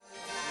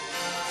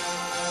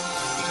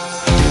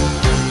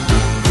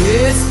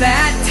It's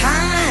that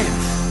time.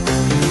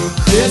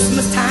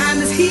 Christmas time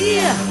is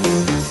here.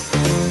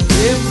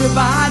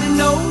 Everybody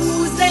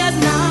knows there's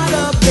not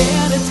a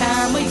better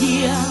time of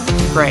year.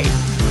 Great.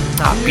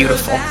 Ah,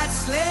 beautiful.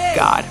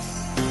 God.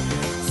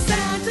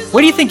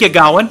 Where do you think you're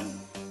going?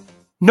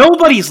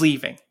 Nobody's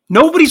leaving.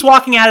 Nobody's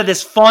walking out of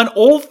this fun,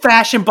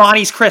 old-fashioned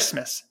Bonnie's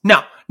Christmas.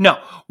 No.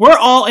 We're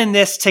all in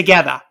this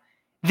together.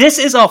 This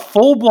is a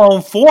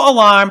full-blown,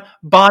 four-alarm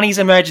Bonnie's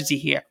emergency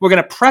here. We're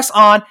going to press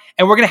on,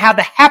 and we're going to have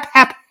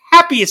the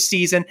happiest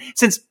season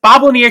since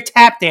Bob Lanier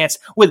tap dance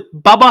with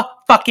Bubba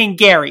fucking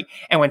Gary.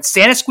 And when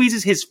Santa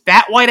squeezes his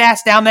fat white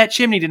ass down that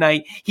chimney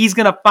tonight, he's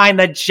going to find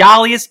the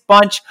jolliest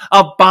bunch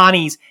of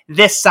Bonnies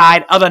this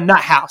side of the nut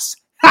house.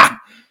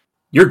 Ha!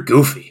 You're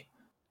goofy.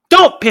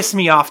 Don't piss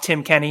me off,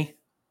 Tim Kenny.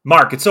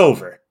 Mark, it's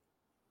over.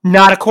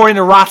 Not according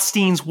to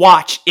Rothstein's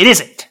watch. It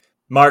isn't.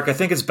 Mark, I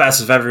think it's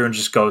best if everyone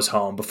just goes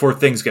home before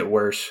things get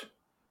worse.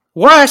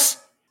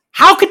 Worse?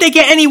 How could they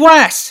get any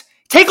worse?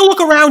 Take a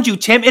look around you,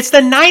 Tim. It's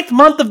the 9th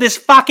month of this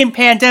fucking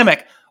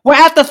pandemic. We're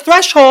at the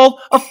threshold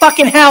of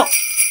fucking hell.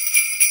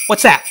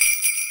 What's that?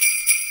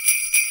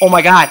 Oh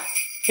my God.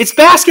 It's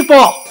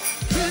basketball.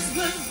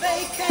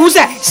 Who's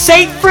that?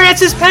 St.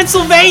 Francis,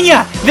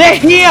 Pennsylvania. They're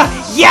here.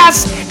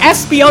 Yes.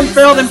 SB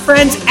Unfurled and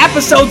Friends,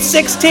 episode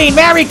 16.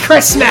 Merry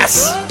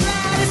Christmas.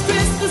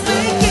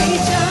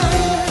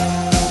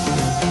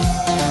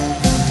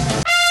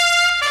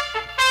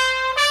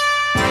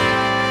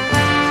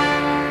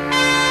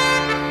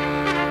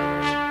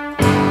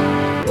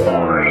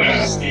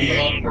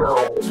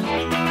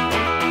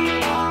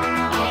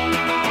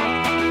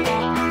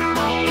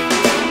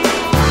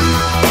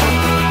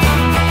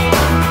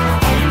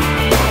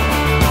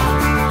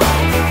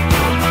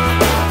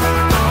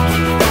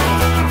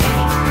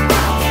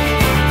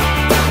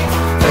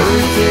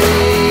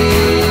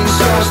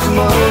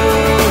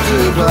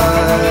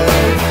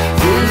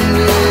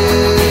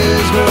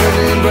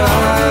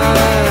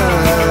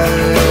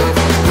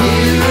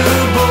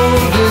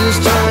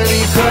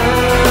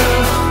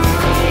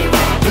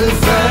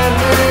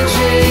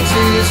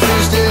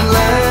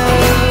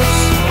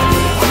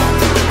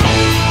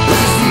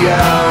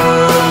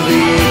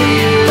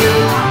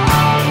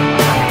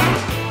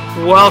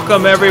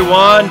 Welcome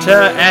everyone to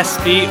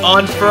SB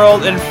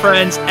Unfurled and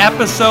Friends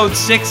episode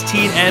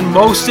 16, and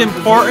most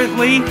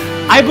importantly,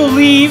 I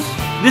believe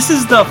this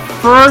is the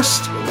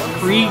first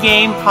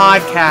pre-game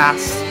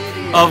podcast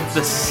of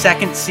the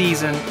second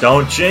season.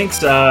 Don't jinx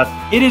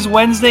that. It is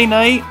Wednesday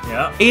night,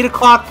 8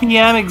 o'clock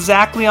p.m.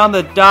 exactly on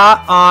the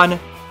dot on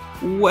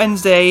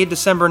Wednesday,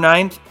 December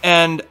 9th,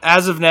 and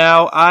as of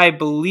now, I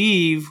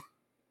believe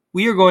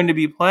we are going to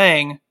be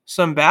playing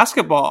some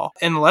basketball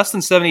in less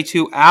than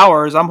 72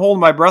 hours. I'm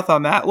holding my breath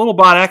on that. Little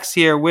Bon X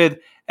here with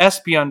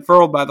SB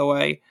Unfurled, by the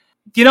way.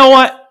 You know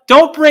what?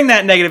 Don't bring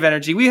that negative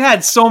energy. We've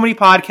had so many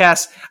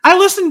podcasts. I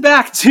listened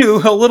back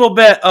to a little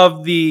bit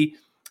of the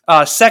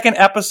second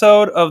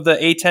episode of the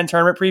A10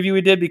 tournament preview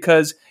we did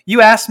because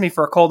you asked me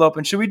for a cold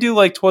open. Should we do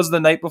like 'Twas the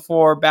Night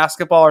Before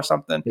basketball or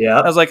something? Yeah.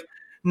 I was like,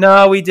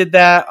 no, we did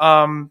that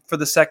for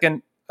the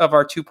second of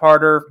our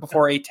two-parter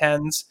before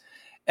A10s.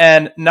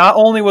 And not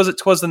only was it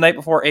 'Twas the Night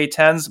Before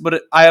A10s,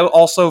 but I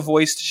also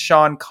voiced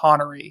Sean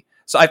Connery.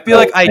 So I feel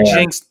like I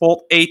jinxed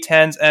both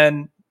A10s,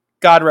 and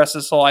God rest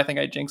his soul, I think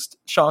I jinxed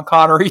Sean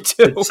Connery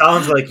too. It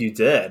sounds like you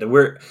did.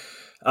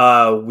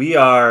 We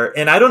are,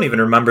 and I don't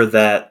even remember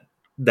that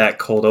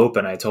cold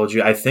open I told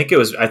you. I think it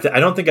was, I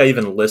don't think I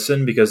even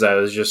listened because I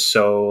was just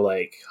so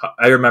like,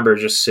 I remember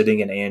just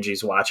sitting in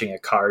Angie's watching a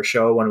car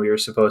show when we were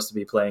supposed to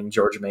be playing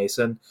George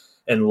Mason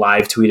and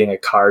live tweeting a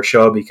car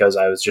show because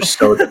I was just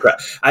so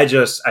depressed. I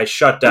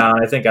shut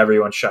down. I think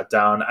everyone shut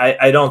down.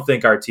 I don't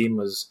think our team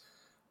was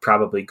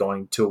probably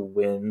going to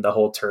win the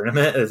whole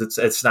tournament.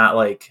 It's not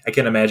like, I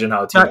can imagine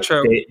how a team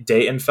like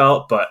Dayton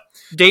felt, but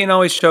Dayton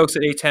always chokes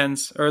at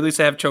A10s, or at least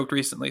they have choked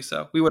recently,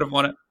 so we would have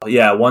won it.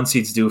 Yeah, one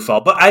seeds do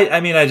fall. But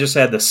I mean, I just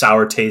had the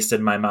sour taste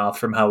in my mouth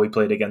from how we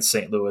played against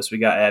St. Louis. We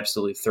got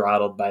absolutely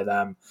throttled by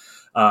them.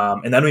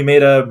 And then we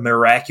made a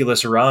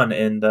miraculous run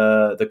in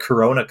the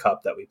Corona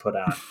Cup that we put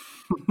on.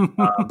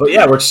 But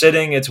yeah,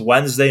 it's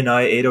Wednesday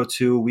night,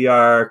 8:02. We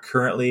are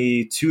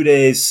currently 2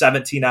 days,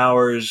 17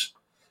 hours,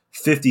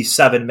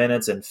 57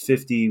 minutes, and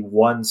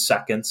 51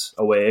 seconds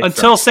away.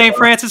 Until St.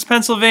 Francis,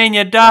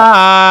 Pennsylvania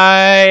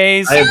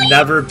dies. I have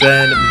never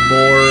been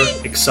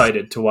more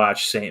excited to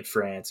watch St.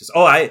 Francis.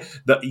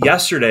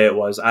 Yesterday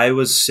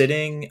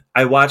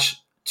I watched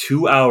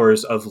 2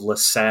 hours of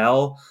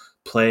LaSalle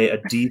play a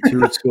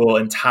D2 school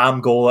in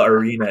Tom Gola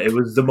Arena. It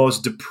was the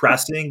most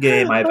depressing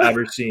game I've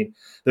ever seen.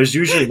 There's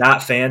usually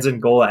not fans in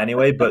Gola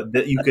anyway,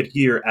 but you could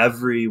hear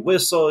every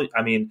whistle.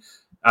 I mean,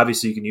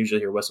 obviously you can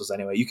usually hear whistles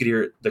anyway. You could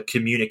hear the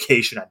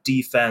communication on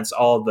defense,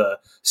 all the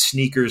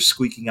sneakers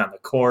squeaking on the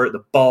court,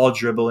 the ball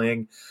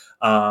dribbling,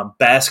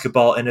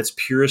 basketball in its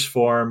purest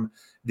form.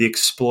 The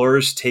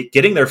Explorers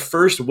getting their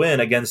first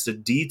win against a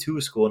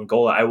D2 school in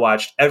Gola. I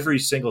watched every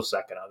single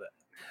second of it.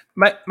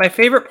 My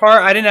favorite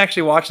part, I didn't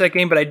actually watch that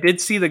game, but I did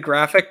see the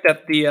graphic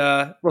that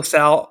the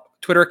LaSalle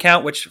Twitter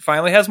account, which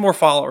finally has more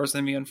followers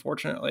than me,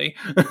 unfortunately.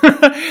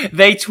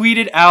 They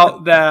tweeted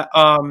out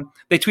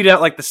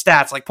like the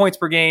stats, like points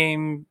per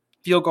game,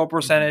 field goal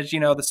percentage,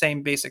 the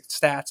same basic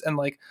stats. And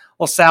like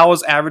LaSalle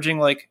was averaging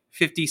like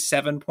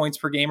 57 points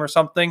per game or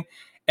something.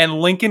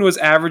 And Lincoln was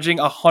averaging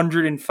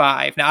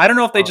 105. Now, I don't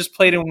know if they just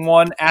played in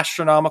one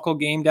astronomical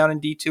game down in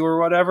D2 or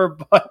whatever,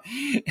 but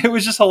it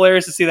was just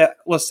hilarious to see that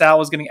LaSalle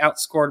was getting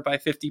outscored by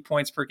 50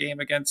 points per game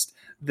against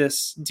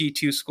this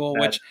D2 school,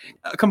 which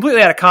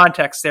completely out of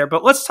context there.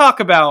 But let's talk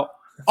about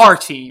our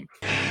team.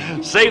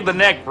 Save the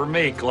neck for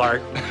me,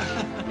 Clark.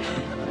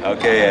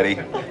 Okay,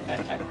 Eddie.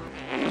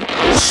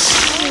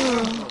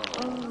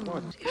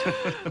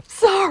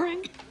 Sorry.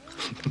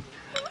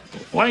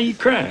 Why are you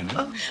crying?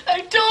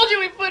 I told you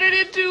we put it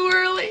in too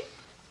early.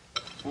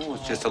 Oh,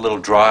 it's just a little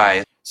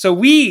dry. So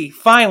we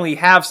finally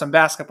have some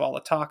basketball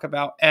to talk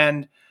about.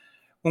 And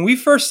when we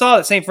first saw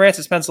that St.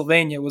 Francis,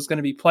 Pennsylvania was going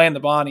to be playing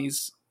the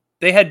Bonnies,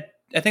 I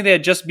think they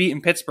had just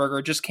beaten Pittsburgh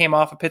or just came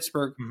off a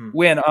Pittsburgh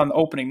win on the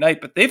opening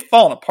night, but they've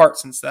fallen apart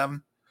since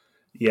then.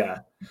 Yeah.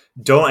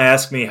 Don't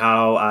ask me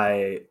how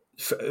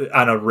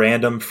on a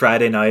random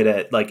Friday night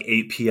at like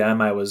 8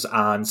 p.m., I was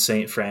on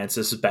St.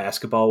 Francis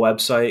basketball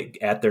website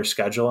at their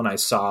schedule, and I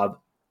saw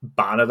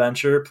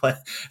Bonaventure play,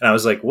 and I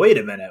was like, wait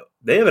a minute,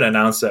 they haven't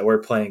announced that we're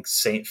playing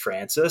St.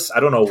 Francis. I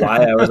don't know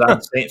why I was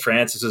on St.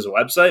 Francis's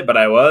website, but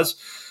I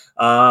was.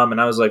 And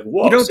I was like,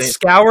 whoa. You don't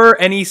scour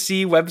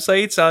NEC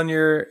websites on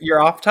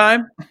your off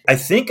time? I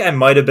think I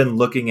might have been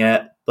looking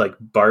at like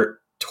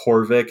Bart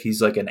Torvik.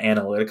 He's like an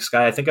analytics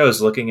guy. I think I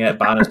was looking at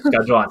Bona's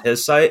schedule on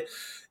his site,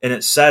 and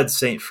it said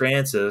St.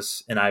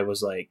 Francis, and I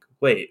was like,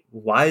 wait,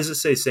 why does it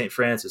say St.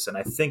 Francis? And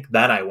I think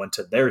then I went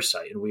to their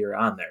site, and we were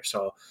on there.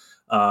 So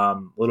a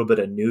little bit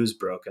of news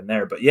broken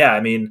there. But yeah, I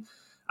mean,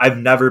 I've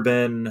never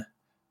been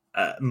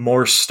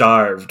more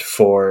starved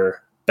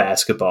for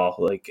basketball,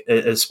 like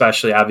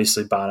especially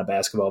obviously Bona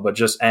basketball, but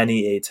just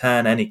any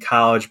A10, any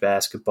college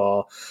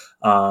basketball.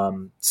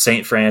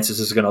 St. Francis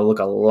is going to look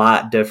a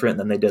lot different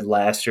than they did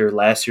last year.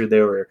 Last year,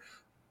 they were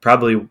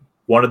probably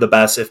one of the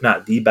best, if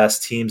not the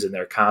best teams in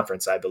their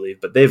conference, I believe,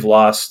 but they've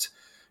lost,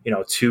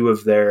 two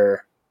of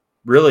their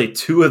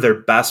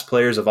best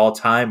players of all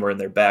time were in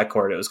their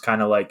backcourt. It was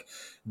kind of like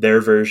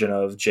their version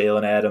of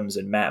Jalen Adams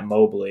and Matt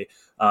Mobley.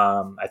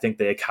 I think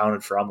they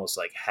accounted for almost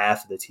like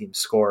half of the team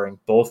scoring.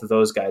 Both of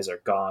those guys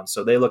are gone,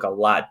 so they look a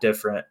lot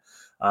different.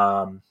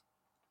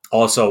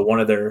 Also, one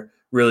of their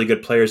really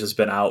good players has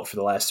been out for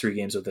the last 3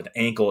 games with an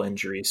ankle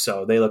injury,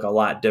 so they look a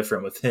lot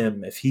different with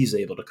him if he's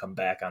able to come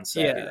back on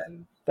Saturday. Yeah,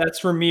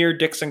 that's Ramir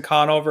Dixon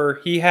Conover.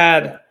 He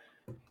had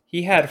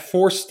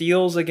 4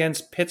 steals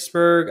against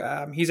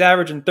Pittsburgh. He's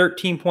averaging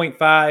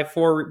 13.5,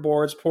 4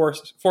 boards, 4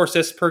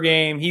 assists per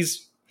game.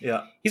 He's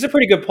a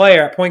pretty good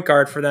player at point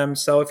guard for them.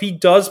 So if he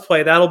does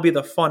play, that'll be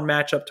the fun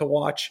matchup to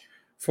watch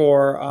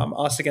for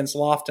us against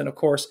Lofton. Of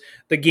course,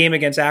 the game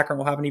against Akron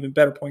will have an even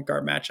better point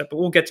guard matchup, but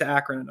we'll get to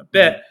Akron in a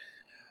bit. Mm-hmm.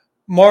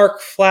 Mark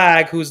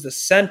Flagg, who's the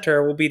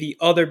center, will be the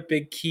other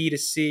big key to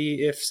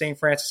see if St.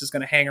 Francis is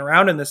going to hang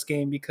around in this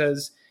game,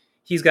 because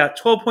he's got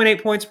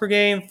 12.8 points per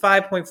game,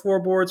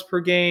 5.4 boards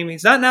per game.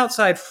 He's not an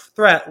outside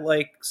threat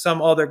like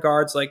some other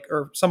guards,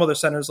 or some other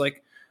centers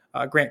like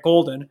Grant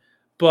Golden,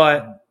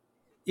 but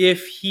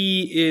if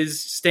he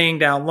is staying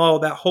down low,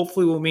 that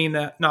hopefully will mean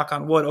that, knock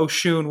on wood,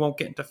 Oshun won't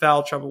get into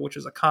foul trouble, which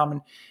is a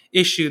common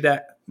issue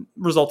that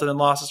resulted in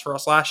losses for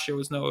us last year,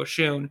 was no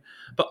Oshun.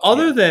 But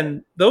other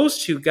than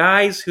those 2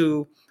 guys,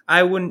 who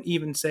I wouldn't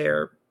even say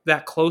are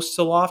that close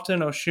to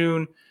Lofton,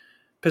 Oshun,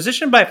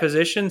 position by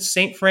position,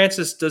 St.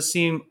 Francis does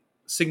seem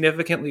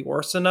significantly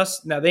worse than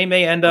us. Now, they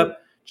may end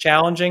up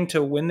challenging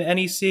to win the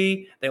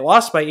NEC. They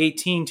lost by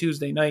 18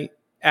 Tuesday night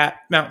at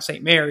Mount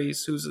St.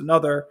 Mary's, who's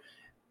another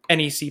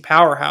NEC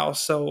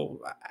powerhouse.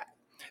 So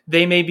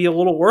they may be a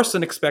little worse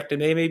than expected.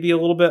 They may be a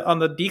little bit on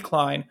the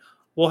decline.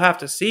 We'll have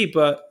to see.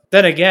 But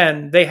then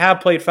again, they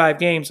have played 5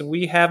 games and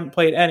we haven't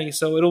played any.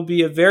 So it'll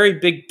be a very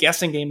big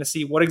guessing game to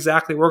see what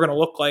exactly we're going to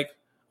look like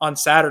on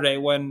Saturday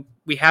when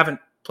we haven't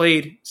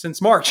played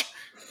since March.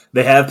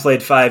 They have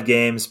played 5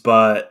 games,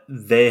 but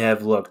they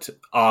have looked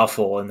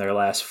awful in their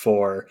last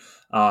 4.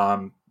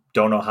 Don't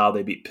know how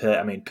they beat Pitt.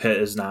 I mean,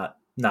 Pitt is not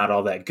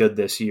all that good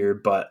this year,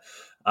 but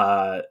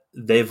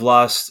they've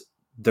lost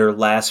their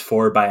last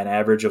 4 by an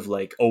average of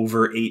like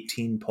over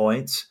 18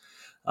 points.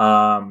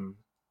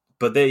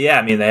 But they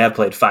have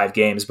played 5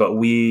 games, but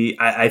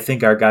I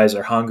think our guys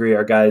are hungry.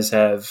 Our guys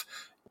have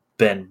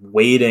been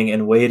waiting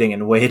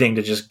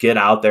to just get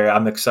out there.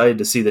 I'm excited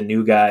to see the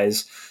new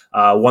guys.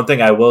 One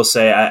thing I will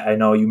say, I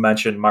know you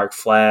mentioned Mark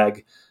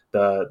Flagg,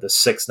 the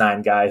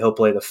 6'9" guy. He'll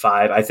play the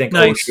 5. I think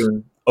nice.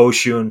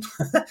 Oshun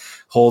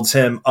holds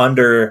him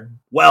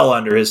well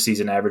under his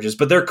season averages,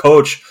 but their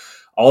coach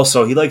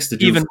also, he likes to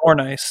do even more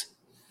nice.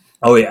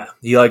 Oh yeah.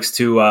 He likes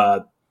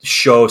to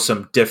show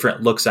some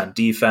different looks on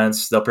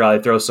defense. They'll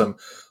probably throw some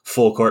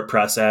full court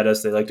press at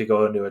us. They like to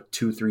go into a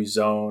 2-3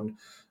 zone.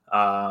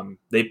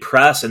 They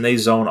press and they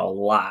zone a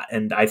lot.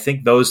 And I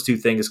think those 2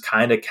 things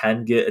kind of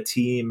can get a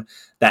team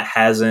that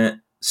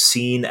hasn't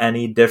seen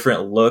any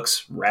different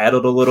looks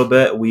rattled a little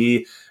bit.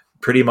 We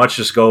pretty much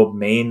just go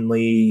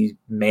mainly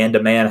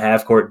man-to-man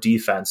half-court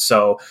defense.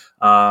 So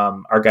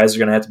our guys are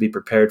going to have to be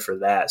prepared for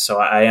that. So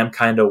I am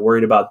kind of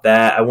worried about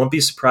that. I wouldn't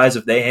be surprised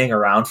if they hang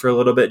around for a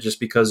little bit just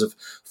because of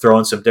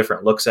throwing some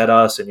different looks at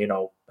us. And,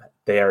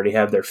 they already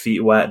have their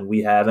feet wet and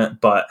we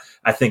haven't. But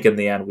I think in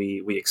the end,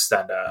 we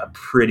extend a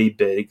pretty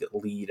big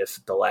lead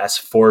if the last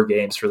 4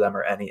 games for them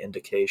are any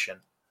indication.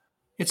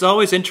 It's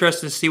always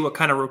interesting to see what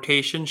kind of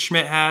rotation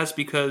Schmidt has,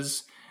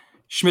 because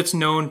Schmidt's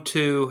known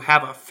to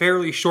have a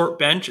fairly short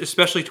bench,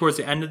 especially towards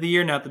the end of the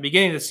year. Now, at the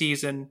beginning of the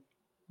season,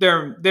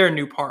 there are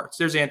new parts.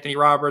 There's Anthony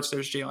Roberts,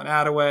 there's Jalen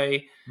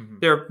Attaway. Mm-hmm.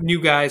 There are new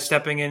guys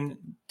stepping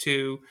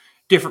into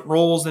different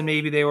roles than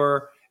maybe they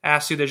were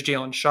asked to. There's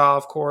Jalen Shaw,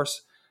 of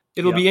course.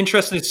 It'll be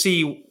interesting to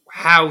see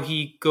how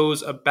he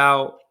goes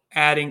about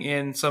adding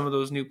in some of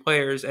those new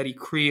players. Eddie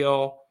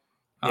Creel.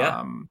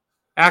 Yeah.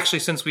 Actually,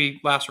 since we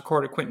last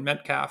recorded, Quentin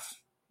Metcalf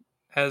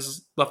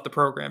has left the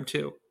program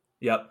too.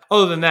 Yep.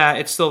 Other than that,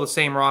 it's still the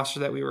same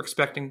roster that we were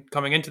expecting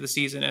coming into the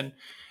season. And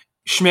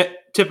Schmidt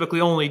typically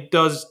only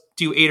does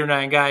do 8 or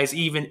 9 guys,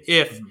 even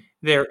if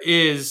there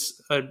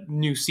is a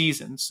new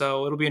season.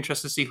 So it'll be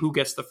interesting to see who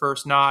gets the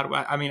first nod.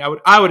 I mean,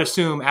 I would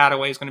assume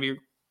Attaway is going to be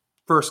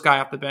first guy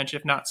off the bench,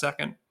 if not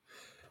second.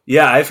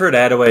 Yeah, I've heard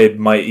Attaway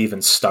might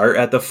even start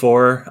at the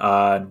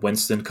 4.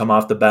 Winston come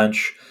off the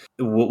bench.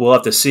 We'll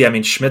have to see. I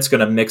mean, Schmidt's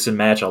going to mix and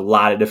match a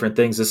lot of different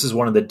things. This is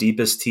one of the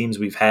deepest teams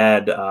we've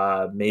had,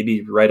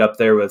 maybe right up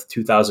there with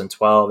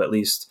 2012, at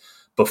least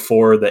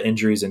before the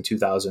injuries in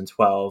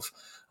 2012.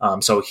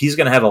 So he's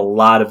going to have a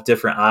lot of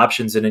different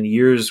options. And in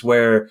years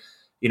where,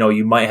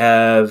 you might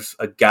have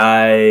a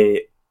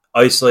guy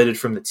isolated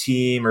from the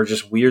team or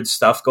just weird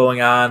stuff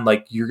going on,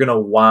 like you're going to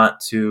want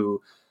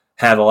to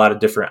have a lot of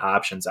different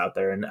options out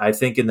there. And I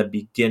think in the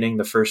beginning,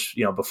 the first,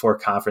 before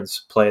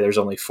conference play, there's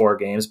only 4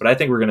 games, but I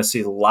think we're going to see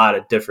a lot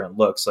of different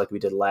looks like we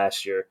did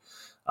last year.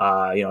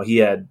 He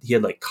had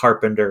like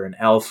Carpenter and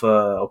Alpha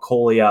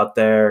Okoli out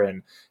there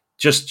and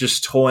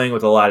just toying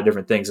with a lot of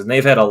different things. And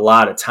they've had a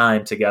lot of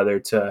time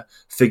together to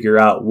figure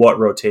out what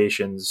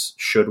rotations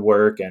should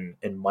work and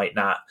might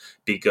not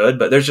be good.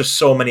 But there's just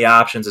so many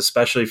options,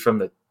 especially from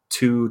the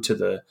 2 to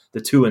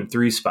the 2 and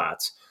 3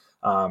 spots.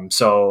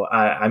 So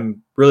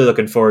I'm really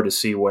looking forward to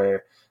see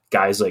where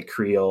guys like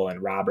Creel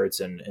and Roberts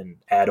and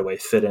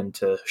Attaway fit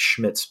into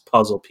Schmidt's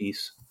puzzle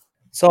piece.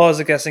 It's always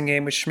a guessing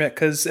game with Schmidt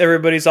because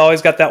everybody's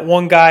always got that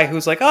one guy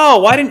who's like, oh,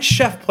 why didn't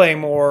Chef play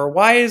more?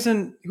 Why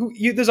isn't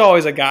there's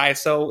always a guy.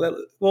 So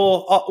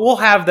we'll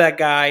have that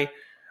guy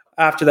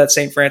after that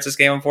St. Francis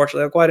game,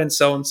 unfortunately. Like, why didn't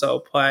so-and-so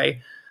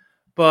play?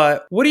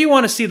 But what do you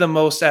want to see the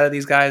most out of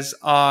these guys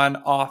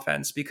on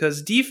offense?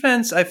 Because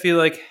defense, I feel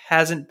like,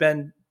 hasn't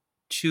been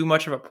too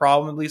much of a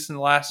problem, at least in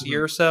the last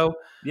year or so.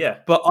 Yeah.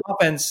 But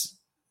offense,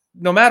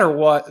 no matter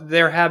what,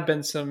 there have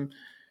been some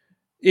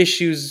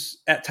issues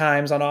at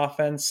times on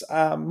offense.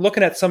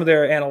 Looking at some of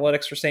their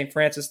analytics for St.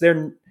 Francis,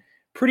 they're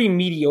pretty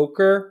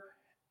mediocre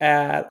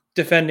at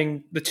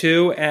defending the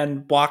 2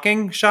 and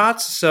blocking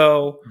shots.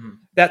 So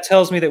that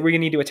tells me that we're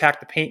going to need to attack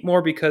the paint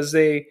more because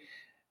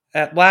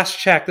at last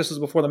check, this was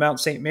before the Mount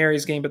St.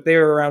 Mary's game, but they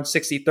were around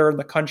 63rd in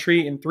the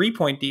country in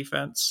 3-point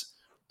defense.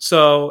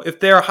 So if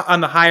they're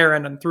on the higher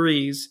end on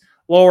 3s,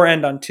 lower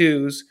end on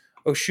 2s,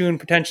 Oshun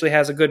potentially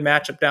has a good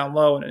matchup down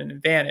low and an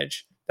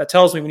advantage. That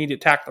tells me we need to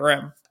attack the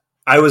rim.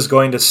 I was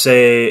going to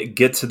say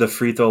get to the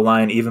free throw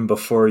line even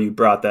before you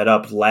brought that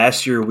up.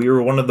 Last year, we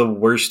were one of the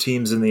worst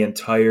teams in the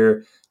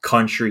entire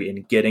country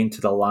in getting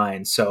to the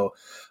line. So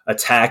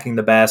attacking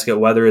the basket,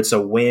 whether it's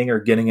a wing or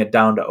getting it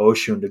down to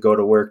Oshun to go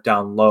to work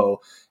down low,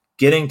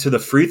 getting to the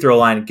free throw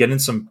line, getting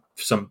some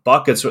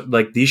buckets.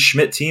 Like these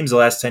Schmidt teams the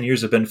last 10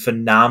 years have been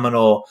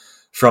phenomenal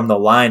from the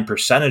line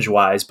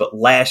percentage-wise, but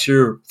last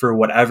year, for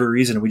whatever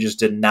reason, we just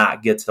did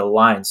not get to the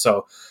line.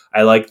 So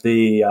I like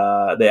the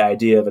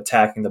idea of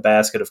attacking the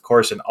basket, of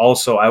course, and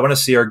also I want to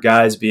see our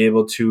guys be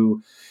able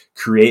to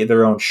create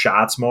their own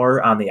shots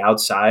more on the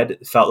outside.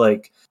 It felt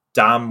like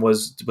Dom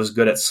was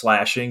good at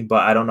slashing,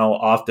 but I don't know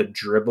off the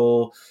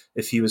dribble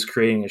if he was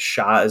creating a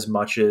shot as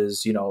much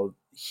as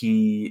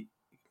he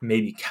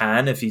maybe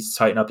can if he's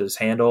tightened up his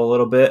handle a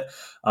little bit.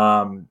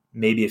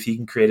 Maybe if he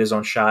can create his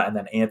own shot, and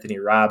then Anthony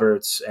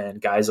Roberts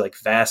and guys like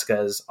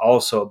Vasquez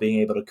also being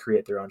able to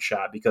create their own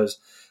shot, because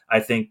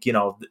I think,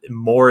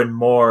 more and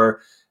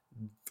more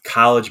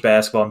college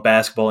basketball and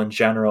basketball in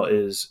general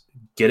is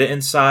get it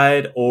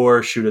inside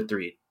or shoot a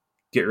 3.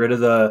 Get rid of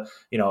the,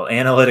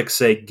 analytics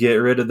say get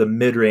rid of the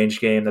mid-range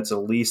game. That's the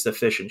least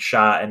efficient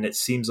shot. And it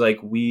seems like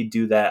we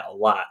do that a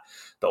lot.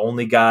 The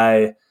only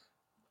guy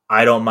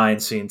I don't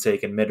mind seeing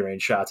taking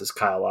mid-range shots is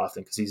Kyle Lofton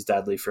because he's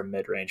deadly from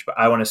mid-range. But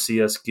I want to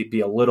see us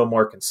be a little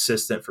more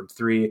consistent from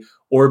 3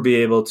 or be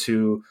able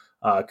to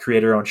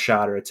create our own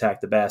shot or attack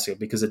the basket,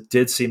 because it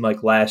did seem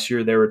like last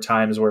year there were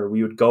times where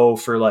we would go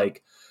for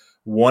like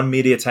one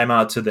media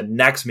timeout to the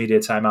next media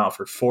timeout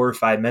for 4 or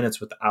 5 minutes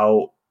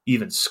without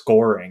even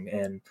scoring.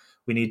 And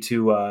we need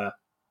to,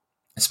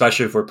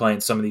 especially if we're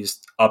playing some of these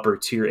upper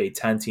tier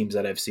A10 teams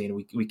that I've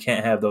seen, we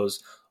can't have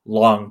those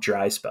long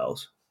dry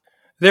spells.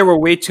 There were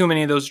way too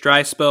many of those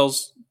dry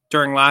spells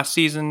during last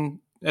season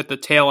at the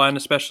tail end,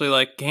 especially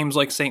like games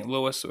like St.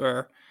 Louis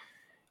where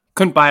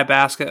couldn't buy a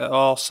basket at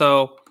all.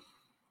 So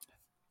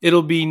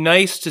it'll be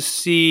nice to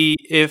see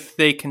if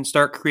they can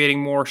start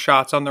creating more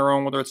shots on their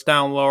own, whether it's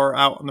down low or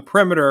out on the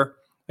perimeter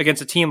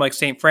against a team like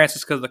St.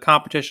 Francis, because the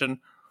competition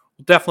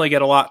will definitely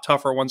get a lot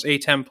tougher once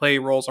A10 play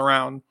rolls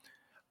around.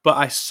 But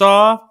I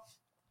saw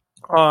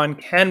on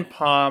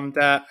KenPom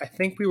that I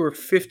think we were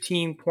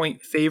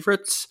 15-point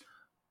favorites,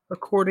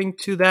 according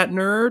to that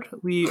nerd.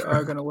 We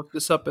are going to look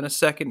this up in a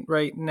second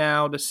right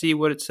now to see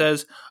what it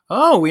says.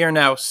 Oh, we are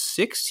now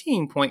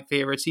 16-point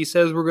favorites. He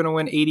says we're going to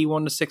win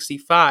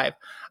 81-65.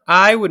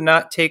 I would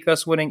not take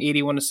us winning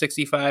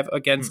 81-65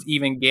 against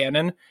even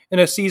Gannon in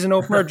a season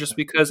opener, just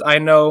because I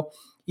know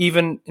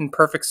even in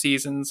perfect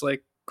seasons,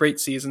 like great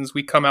seasons,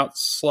 we come out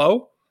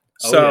slow.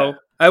 So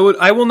I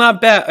will not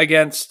bet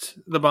against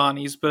the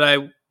Bonnies, but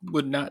I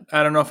would not.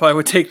 I don't know if I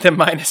would take them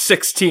minus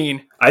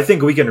 16. I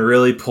think we can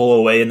really pull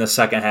away in the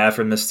second half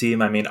from this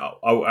team. I mean,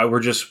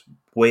 we're just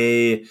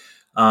way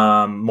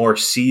more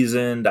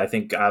seasoned. I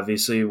think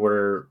obviously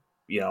we're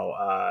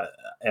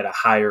at a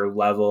higher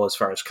level as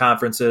far as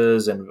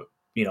conferences, and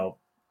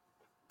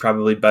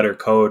probably better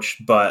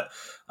coached. But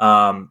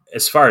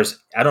as far as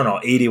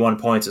 81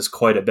 points is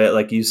quite a bit.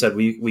 Like you said,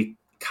 we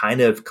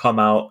kind of come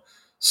out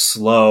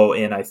slow,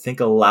 and I think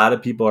a lot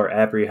of people are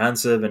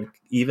apprehensive, and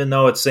even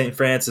though it's St.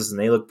 Francis and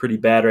they look pretty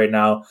bad right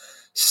now,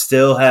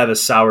 still have a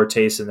sour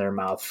taste in their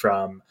mouth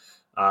from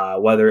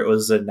whether it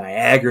was the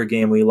Niagara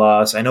game we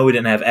lost. I know we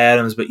didn't have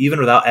Adams, but even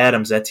without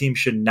Adams, that team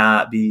should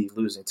not be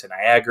losing to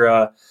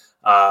Niagara.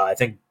 I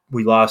think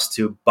we lost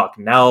to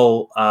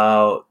Bucknell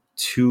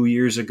 2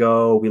 years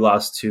ago. We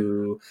lost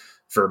to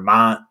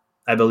Vermont,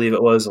 I believe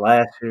it was,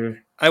 last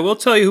year. I will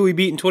tell you who we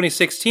beat in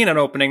 2016 on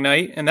opening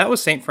night, and that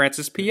was St.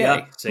 Francis, PA.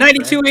 Yeah,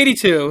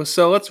 92-82,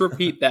 so let's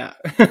repeat that.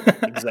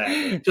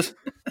 Exactly.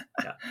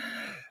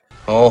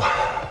 Oh,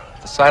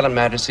 the silent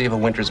majesty of a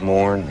winter's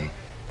morn, the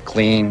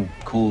clean,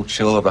 cool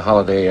chill of the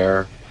holiday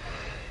air,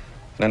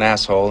 and an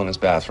asshole in his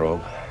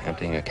bathrobe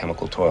emptying a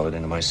chemical toilet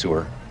into my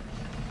sewer.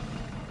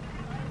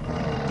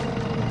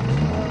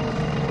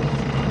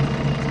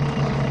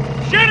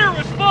 Shitter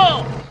was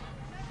full!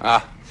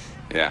 Ah,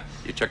 yeah.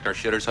 You checked our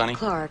shitters, honey?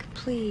 Clark,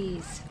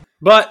 please.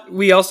 But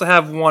we also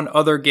have one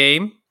other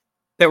game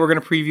that we're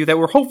going to preview that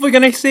we're hopefully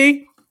going to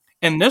see,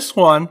 and this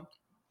one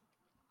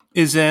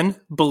is in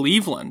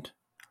Believeland.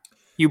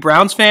 You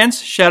Browns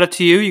fans, shout out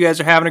to you. You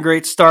guys are having a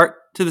great start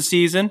to the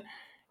season.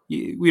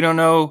 We don't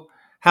know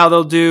how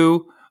they'll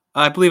do.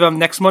 I believe on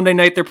next Monday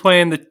night they're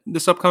playing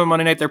this upcoming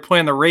Monday night they're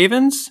playing the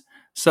Ravens,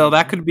 so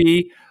that could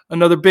be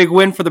another big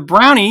win for the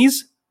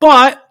Brownies.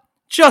 But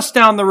just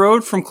down the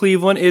road from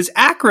Cleveland is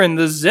Akron,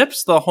 the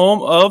Zips, the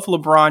home of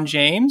LeBron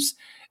James.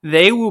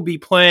 They will be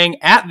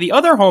playing at the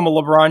other home of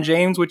LeBron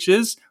James, which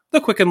is the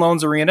Quicken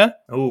Loans Arena.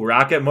 Oh,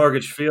 Rocket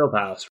Mortgage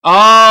Fieldhouse.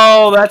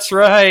 Oh, that's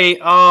right.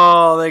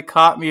 Oh, they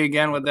caught me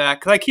again with that.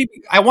 Because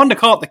I wanted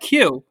to call it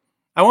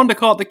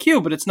the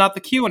Q. But it's not the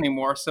Q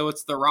anymore. So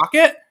it's the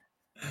Rocket?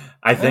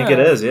 I think it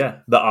is, yeah.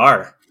 The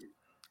R.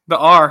 The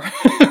R.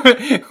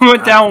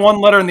 Went down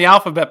one letter in the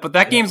alphabet, but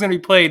that game's going to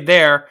be played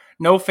there.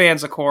 No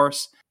fans, of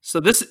course. So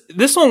this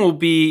one will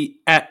be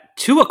at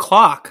 2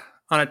 o'clock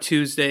on a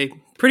Tuesday.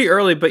 Pretty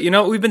early, but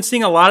we've been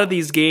seeing a lot of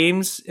these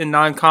games in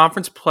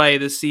non-conference play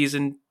this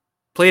season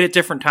played at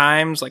different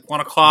times, like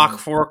 1 o'clock,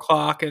 4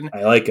 o'clock, and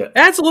I like it.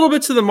 Adds a little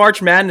bit to the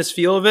March Madness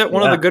feel of it.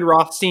 One of the good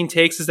Rothstein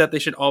takes is that they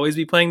should always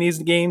be playing these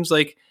games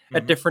like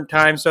at different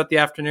times throughout the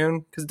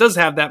afternoon, because it does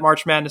have that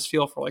March Madness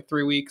feel for like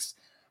 3 weeks.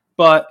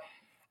 But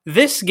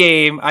this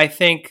game, I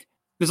think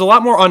there's a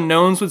lot more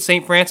unknowns with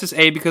St. Francis,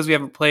 A, because we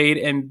haven't played,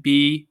 and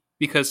B,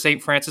 because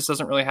St. Francis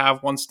doesn't really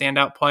have one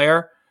standout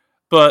player.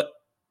 But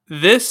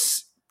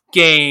this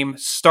game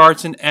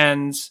starts and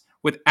ends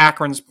with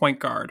Akron's point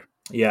guard.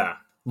 Yeah.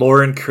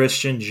 Lauren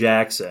Christian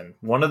Jackson.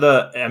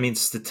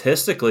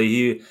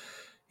 Statistically,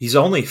 he's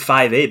only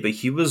 5'8", but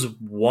he was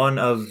one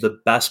of the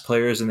best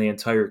players in the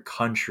entire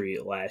country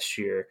last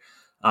year.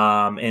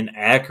 And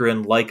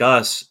Akron, like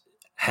us,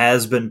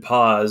 has been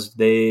paused.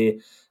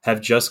 They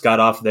have just got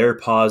off their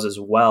pause as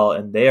well,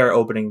 and they are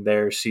opening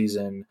their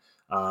season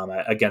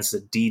against a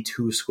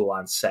D2 school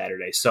on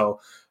Saturday.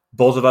 So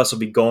both of us will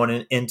be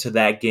going into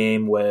that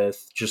game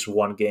with just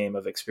one game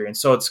of experience.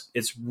 So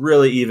it's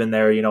really even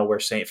there, where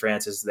St.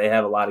 Francis, they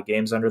have a lot of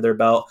games under their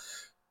belt.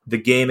 The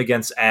game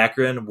against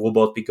Akron, we'll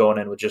both be going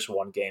in with just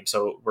one game.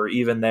 So we're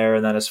even there.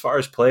 And then as far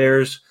as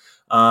players,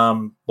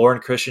 Lauren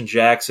Christian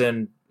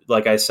Jackson,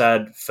 like I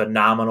said,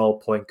 phenomenal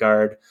point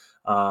guard.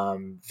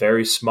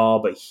 Very small,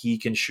 but he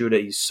can shoot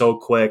it. He's so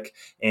quick.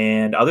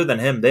 And other than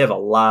him, they have a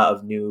lot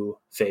of new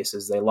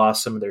faces. They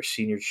lost some of their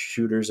senior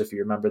shooters. If you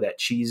remember that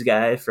cheese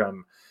guy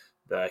from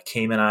the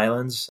Cayman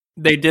Islands.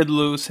 They did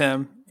lose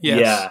him. Yes.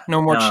 Yeah. No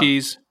more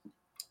cheese.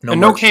 No and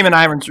more no Cayman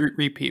Islands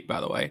repeat,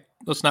 by the way.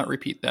 Let's not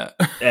repeat that.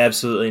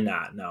 Absolutely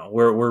not. No,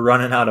 we're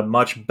running out a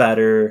much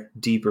better,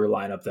 deeper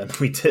lineup than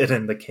we did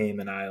in the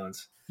Cayman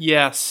Islands.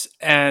 Yes,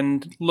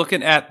 and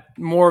looking at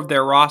more of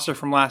their roster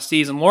from last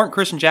season, Lauren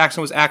Christian Jackson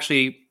was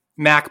actually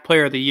MAC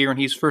Player of the Year, and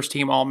he's first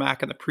team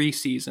All-MAC in the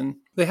preseason.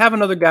 They have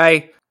another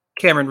guy,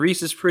 Cameron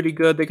Reese is pretty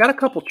good. They got a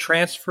couple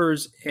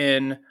transfers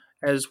in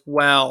as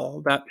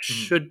well that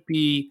should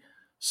be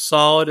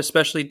solid,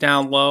 especially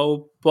down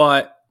low.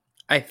 But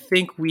I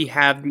think we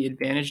have the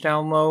advantage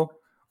down low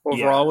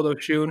overall with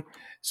Oshun.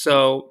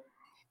 So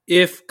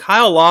if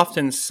Kyle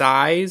Lofton's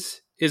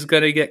size is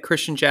going to get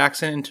Christian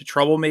Jackson into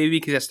trouble, maybe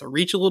because he has to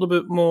reach a little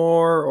bit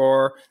more,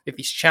 or if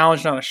he's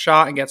challenged on a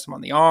shot and gets him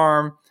on the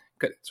arm,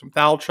 get some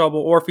foul trouble,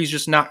 or if he's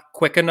just not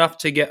quick enough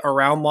to get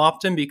around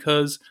Lofton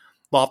because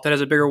Lofton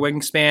has a bigger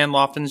wingspan.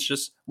 Lofton's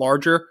just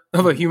larger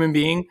of a human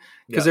being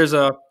because there's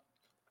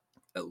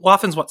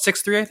Lofton's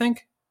 6'3", I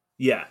think.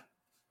 Yeah.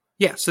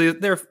 Yeah. So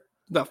they're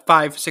about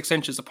 5-6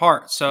 inches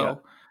apart.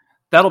 So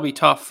that'll be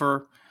tough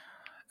for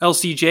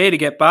LCJ to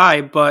get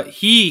by, but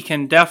he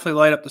can definitely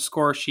light up the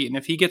score sheet. And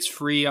if he gets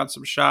free on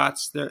some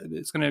shots,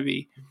 it's going to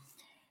be,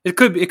 it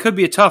could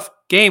be a tough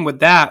game with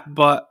that,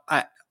 but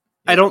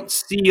I don't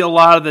see a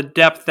lot of the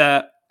depth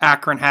that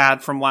Akron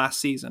had from last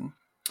season.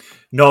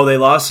 No, they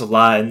lost a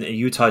lot, and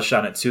you touched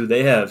on it too.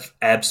 They have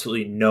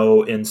absolutely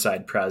no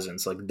inside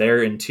presence. Like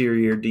their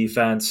interior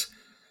defense,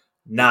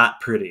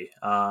 not pretty,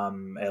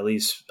 at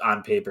least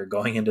on paper,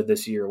 going into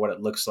this year, what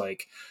it looks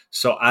like.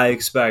 So I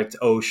expect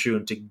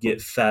Oshun to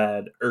get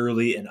fed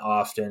early and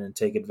often and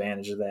take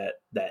advantage of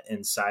that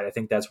inside. I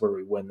think that's where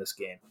we win this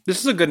game. This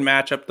is a good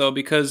matchup, though,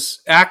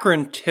 because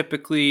Akron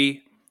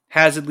typically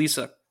has at least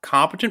a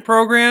competent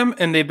program,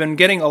 and they've been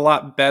getting a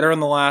lot better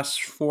in the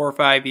last 4 or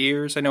 5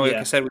 years. I know, like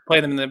I said, we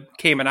played them in the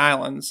Cayman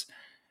Islands.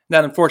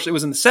 That, unfortunately,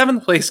 was in the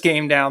 7th place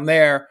game down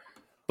there,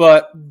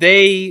 but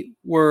they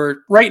were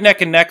right neck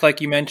and neck,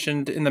 like you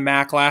mentioned, in the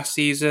MAC last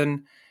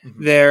season.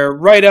 Mm-hmm. They're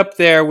right up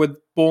there with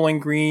Bowling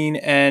Green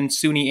and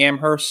SUNY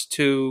Amherst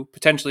to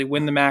potentially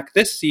win the MAC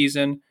this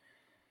season.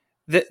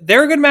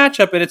 They're a good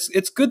matchup, and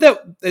it's good that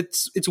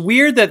it's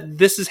weird that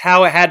this is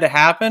how it had to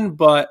happen,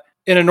 but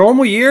in a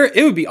normal year,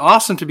 it would be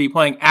awesome to be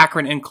playing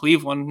Akron in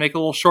Cleveland, make a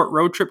little short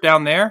road trip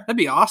down there. That'd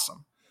be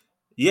awesome.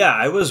 Yeah,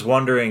 I was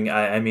wondering,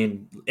 I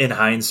mean, in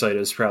hindsight, it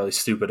was probably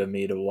stupid of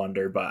me to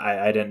wonder, but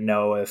I didn't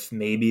know if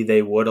maybe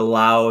they would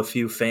allow a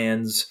few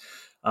fans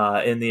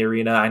in the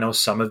arena. I know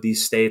some of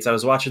these states, I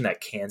was watching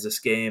that Kansas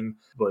game,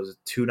 was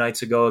 2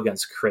 nights ago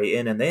against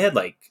Creighton, and they had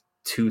like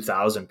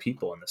 2,000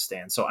 people in the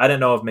stands. So I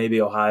didn't know if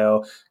maybe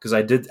Ohio, because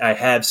I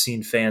have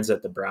seen fans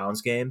at the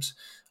Browns games,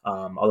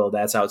 although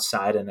that's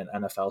outside in an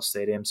NFL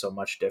stadium, so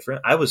much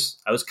different. I was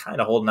kind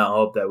of holding out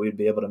hope that we'd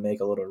be able to make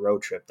a little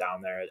road trip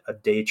down there, a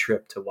day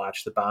trip to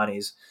watch the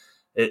Bonnies.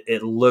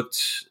 It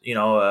looked,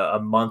 a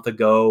month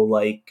ago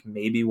like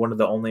maybe one of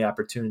the only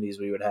opportunities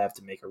we would have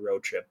to make a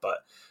road trip, but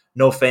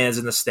no fans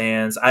in the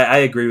stands. I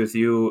agree with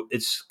you.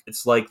 It's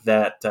like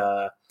that.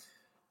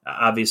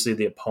 Obviously,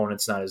 the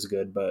opponent's not as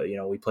good, but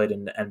we played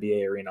in the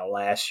NBA arena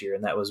last year,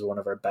 and that was one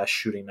of our best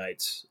shooting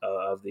nights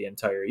of the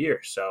entire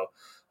year. So.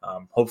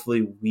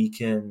 Hopefully we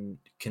can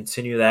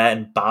continue that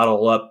and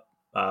bottle up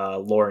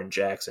Lauren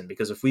Jackson,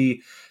 because if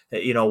we,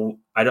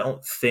 I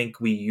don't think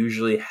we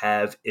usually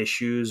have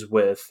issues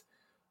with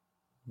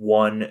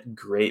one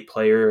great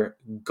player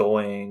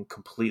going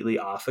completely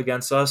off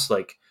against us.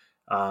 Like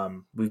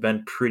we've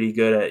been pretty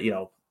good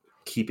at,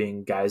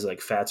 keeping guys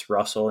like Fats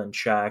Russell in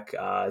check.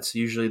 It's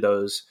usually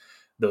those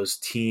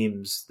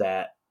teams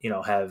that,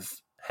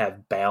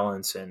 have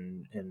balance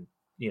and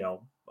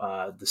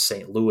the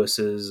St.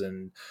 Louis's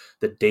and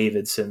the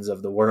Davidsons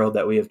of the world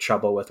that we have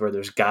trouble with, where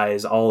there's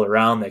guys all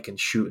around that can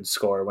shoot and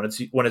score. When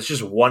it's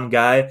just one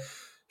guy,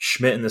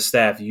 Schmidt and the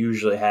staff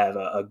usually have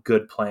a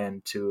good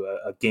plan to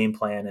a game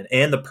plan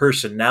and the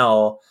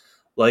personnel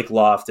like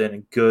Lofton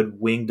and good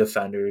wing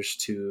defenders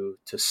to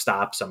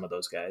stop some of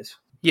those guys.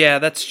 Yeah,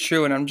 that's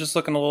true. And I'm just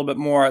looking a little bit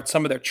more at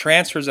some of their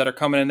transfers that are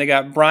coming in. They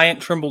got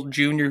Bryant Trimble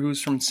Jr.,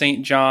 who's from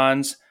St.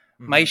 John's,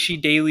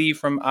 Maishi Daly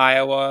from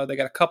Iowa. They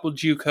got a couple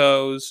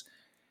JUCOs.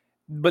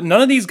 But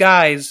none of these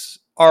guys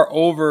are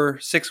over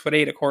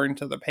 6'8", according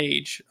to the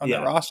page on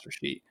the roster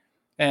sheet.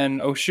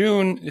 And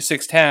Oshun is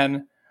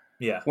 6'10".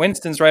 Yeah.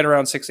 Winston's right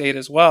around 6'8"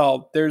 as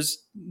well.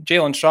 There's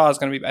Jalen Shaw is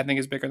going to be, I think,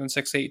 is bigger than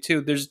 6'8" too.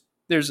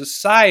 There's a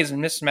size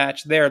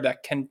mismatch there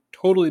that can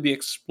totally be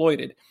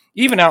exploited,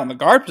 even out in the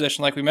guard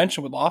position, like we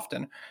mentioned with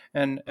Lofton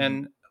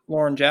and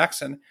Lauren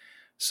Jackson.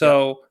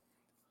 So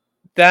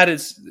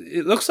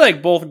it looks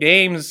like both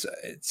games,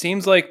 it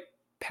seems like,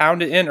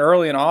 pound it in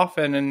early and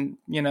often, and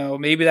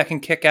maybe that can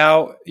kick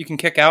out. You can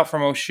kick out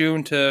from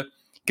Oshun to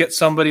get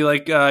somebody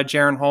like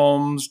Jaron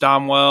Holmes,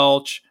 Dom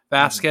Welch,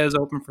 Vasquez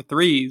open for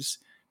threes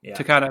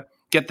to kind of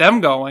get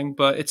them going.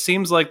 But it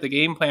seems like the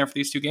game plan for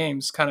these two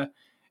games kind of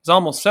is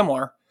almost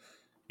similar.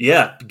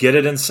 Yeah, get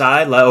it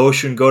inside, let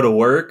Oshun go to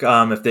work.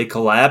 If they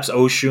collapse,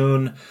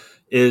 Oshun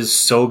is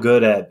so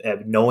good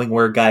at knowing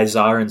where guys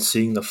are and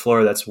seeing the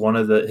floor. That's one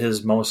of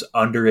his most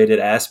underrated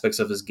aspects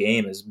of his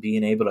game, is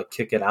being able to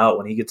kick it out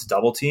when he gets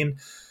double teamed,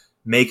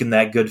 making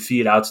that good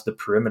feed out to the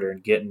perimeter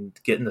and getting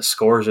the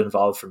scorers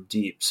involved from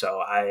deep.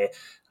 So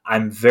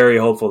I'm very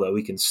hopeful that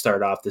we can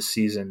start off the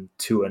season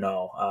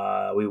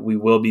 2-0. We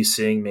will be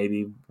seeing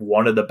maybe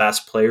one of the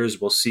best players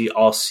we'll see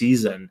all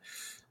season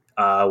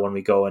when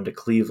we go into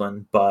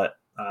Cleveland, but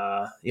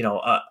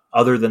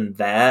Other than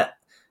that,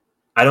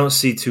 I don't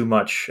see too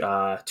much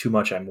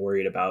I'm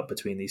worried about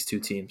between these two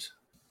teams.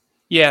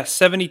 Yeah,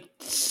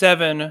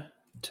 77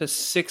 to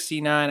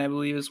 69, I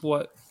believe, is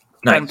what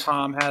Ken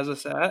Palm has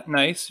us at.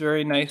 Nice,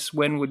 very nice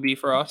win would be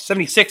for us.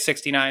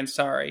 76-69,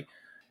 sorry.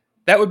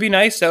 That would be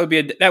nice.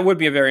 That would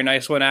be a very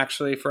nice win,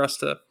 actually, for us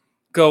to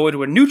go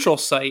into a neutral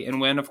site and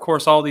win. Of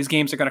course, all these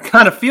games are going to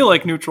kind of feel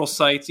like neutral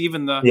sites,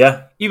 even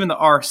the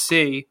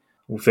RC.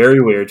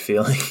 Very weird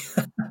feeling.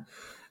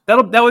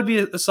 That would be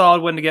a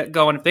solid win to get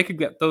going. If they could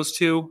get those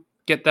two,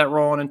 get that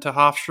rolling into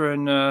Hofstra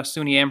and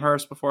SUNY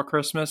Amherst before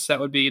Christmas, that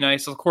would be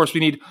nice. Of course, we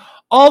need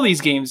all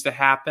these games to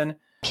happen.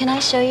 Can I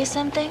show you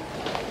something?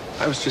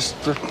 I was just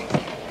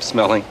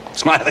smiling.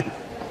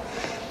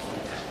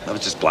 I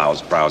was just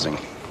browsing.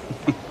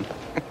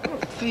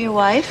 For your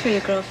wife or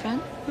your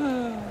girlfriend?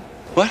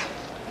 What?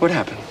 What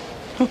happened?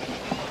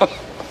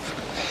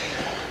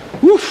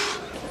 Woof.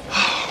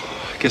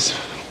 I guess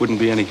wouldn't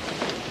be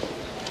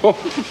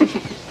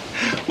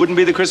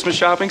the Christmas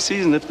shopping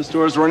season if the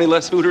stores were any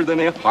less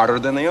hotter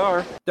than they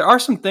are. There are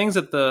some things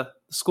that the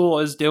school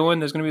is doing.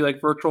 There's going to be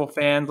like virtual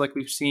fans like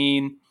we've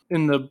seen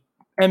in the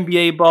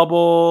NBA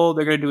bubble.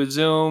 They're going to do a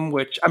Zoom,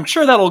 which I'm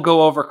sure that'll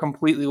go over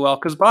completely well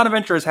because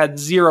Bonaventure has had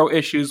zero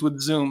issues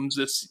with Zooms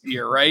this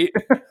year, right?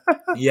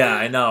 Yeah,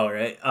 I know,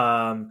 right?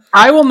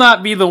 I will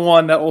not be the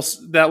one that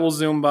will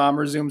Zoom bomb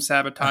or Zoom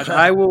sabotage.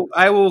 I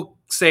will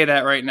say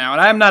that right now,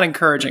 and I'm not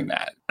encouraging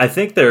that. I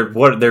think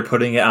they're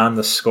putting it on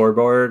the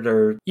scoreboard,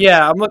 or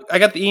yeah. I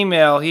got the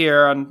email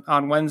here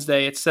on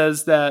Wednesday. It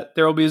says that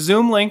there will be a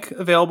Zoom link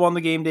available on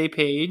the game day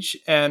page,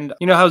 and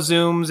you know how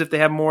Zooms, if they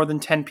have more than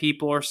 10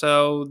 people or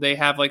so, they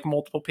have like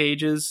multiple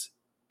pages.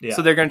 Yeah.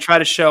 So they're going to try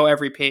to show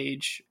every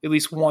page at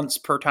least once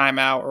per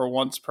timeout or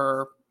once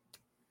per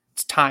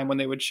time when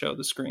they would show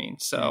the screen.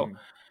 So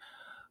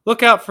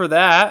look out for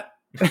that.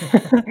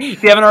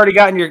 If you haven't already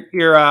gotten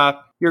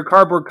your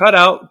cardboard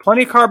cutout,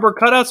 plenty of cardboard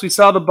cutouts. We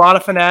saw the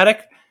Bada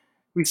Fanatic.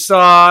 We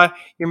saw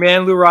your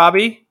man Lou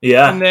Robbie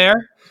in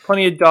there.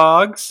 Plenty of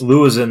dogs.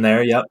 Lou was in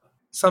there, yep.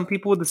 Some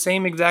people with the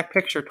same exact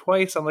picture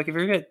twice. I'm like, if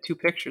you're going to get two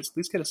pictures, at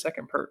least get a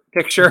second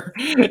picture.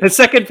 The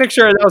second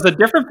picture, that was a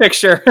different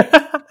picture.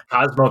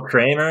 Cosmo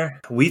Kramer.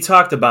 We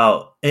talked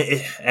about,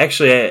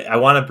 actually, I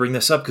want to bring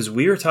this up because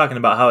we were talking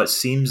about how it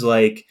seems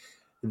like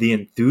the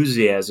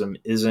enthusiasm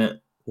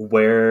isn't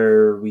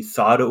where we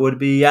thought it would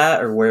be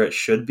yet or where it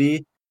should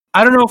be.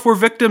 I don't know if we're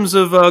victims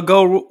of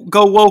go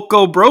woke,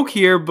 go broke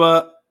here,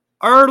 but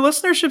our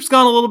listenership's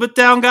gone a little bit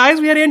down,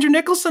 guys. We had Andrew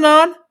Nicholson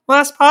on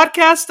last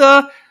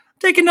podcast,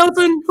 taking notes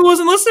on who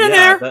wasn't listening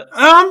there.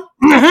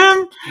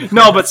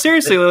 No, but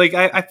seriously, like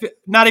I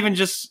not even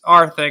just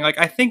our thing. Like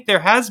I think there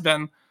has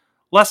been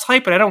less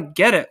hype, but I don't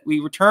get it. We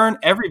return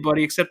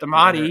everybody except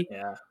Amadi.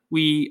 Yeah.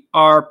 We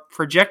are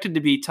projected to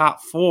be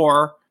top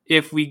 4.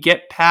 If we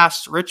get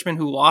past Richmond,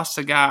 who lost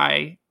a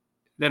guy,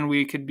 then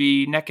we could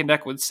be neck and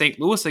neck with St.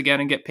 Louis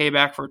again and get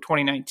payback for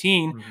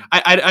 2019. Mm-hmm.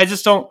 I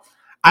just don't.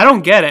 I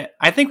don't get it.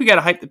 I think we got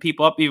to hype the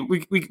people up.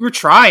 We're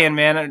trying,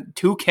 man.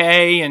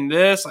 2K and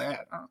this. I don't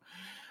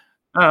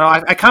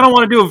know. I kind of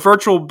want to do a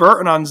virtual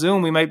Burton on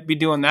Zoom. We might be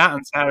doing that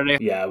on Saturday.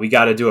 Yeah, we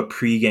got to do a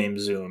pregame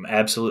Zoom.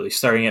 Absolutely.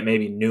 Starting at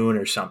maybe noon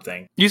or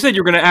something. You said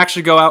you're going to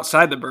actually go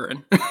outside the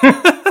Burton.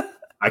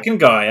 I can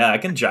go. Yeah, I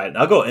can try.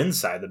 I'll go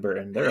inside the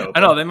Burton. They're open.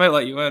 I know. They might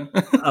let you in.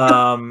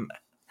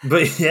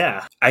 But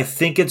yeah, I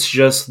think it's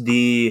just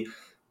the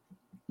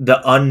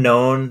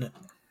unknown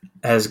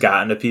has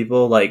gotten to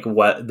people, like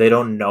what they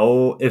don't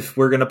know if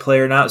we're going to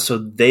play or not. So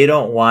they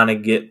don't want to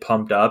get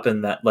pumped up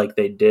and that like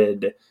they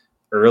did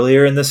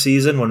earlier in the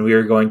season when we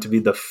were going to be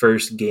the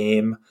first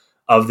game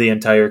of the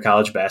entire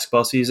college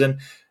basketball season.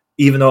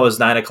 Even though it was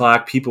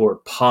 9:00, people were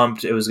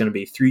pumped. It was going to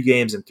be 3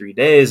 games in 3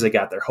 days. They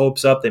got their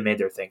hopes up. They made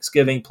their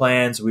Thanksgiving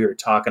plans. We were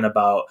talking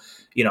about,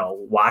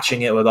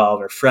 watching it with all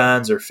of our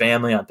friends or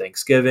family on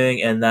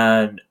Thanksgiving. And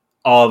then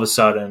all of a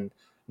sudden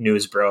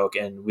news broke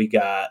and we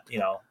got,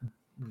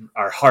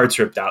 our hearts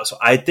ripped out. So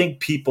I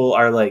think people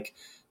are like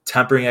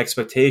tempering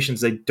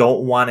expectations. They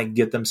don't want to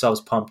get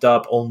themselves pumped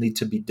up only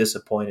to be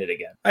disappointed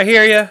again. I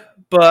hear you,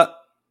 but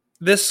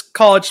this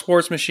college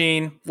sports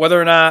machine, whether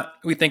or not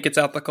we think it's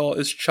ethical,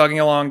 is chugging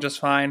along just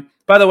fine.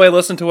 By the way,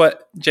 listen to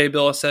what Jay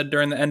Billis said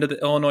during the end of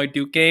the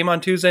Illinois-Duke game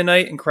on Tuesday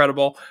night.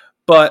 Incredible.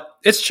 But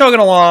it's chugging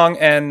along,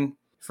 and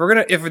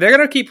if they're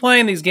gonna keep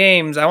playing these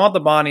games, I want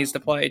the Bonnies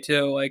to play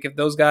too. Like if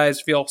those guys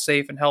feel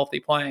safe and healthy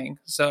playing.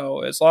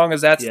 So as long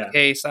as that's the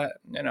case,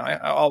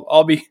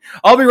 I'll be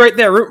right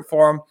there rooting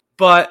for them.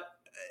 But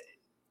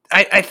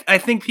I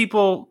think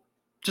people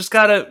just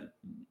gotta.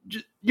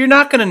 You're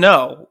not gonna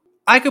know.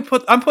 I'm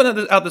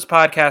putting out this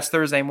podcast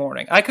Thursday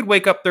morning. I could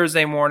wake up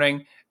Thursday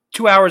morning,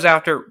 2 hours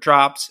after it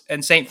drops,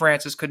 and St.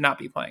 Francis could not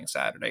be playing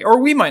Saturday,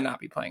 or we might not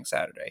be playing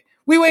Saturday.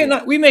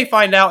 We may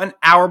find out an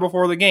hour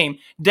before the game.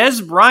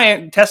 Des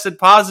Bryant tested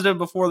positive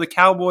before the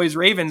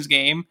Cowboys-Ravens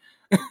game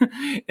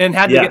and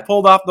had to get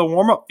pulled off the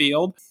warm-up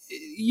field.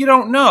 You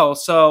don't know.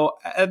 So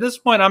at this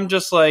point, I'm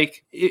just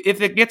like, if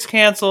it gets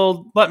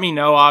canceled, let me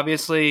know,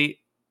 obviously.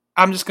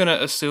 I'm just gonna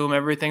assume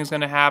everything's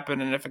gonna happen,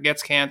 and if it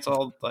gets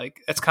canceled,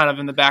 like it's kind of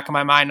in the back of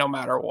my mind no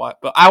matter what.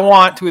 But I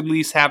want to at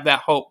least have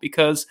that hope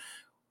because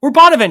we're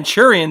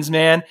Bonaventurians,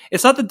 man.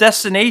 It's not the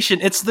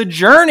destination; it's the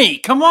journey.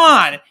 Come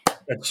on,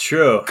 That's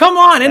true. come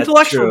on, That's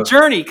intellectual true.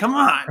 journey. Come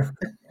on.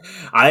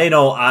 I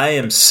know I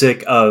am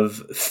sick of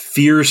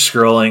fear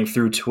scrolling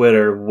through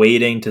Twitter,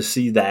 waiting to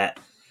see that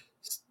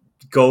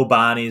Go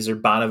Bonnies or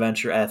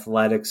Bonaventure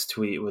Athletics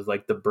tweet with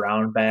like the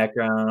brown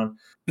background.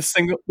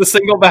 The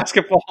single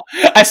basketball.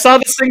 I saw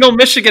the single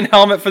Michigan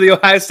helmet for the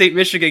Ohio State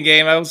Michigan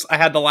game. I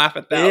had to laugh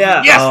at that.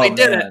 Yeah. Yes, Oh, they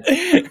did man.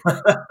 it.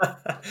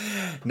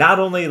 Not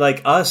only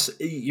like us,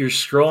 you're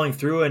scrolling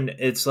through and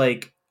it's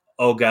like,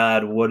 oh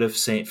God, what if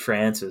St.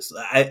 Francis?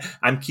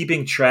 I'm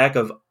keeping track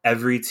of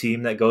every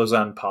team that goes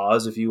on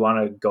pause. If you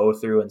want to go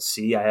through and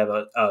see, I have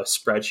a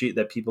spreadsheet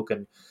that people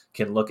can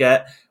look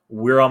at.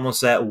 We're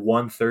almost at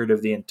 1/3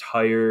 of the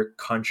entire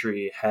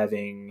country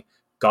having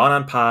gone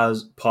on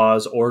pause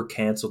or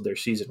canceled their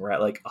season. We're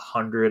at like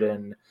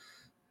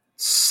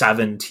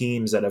 107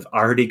 teams that have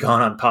already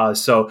gone on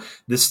pause. So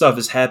this stuff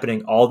is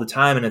happening all the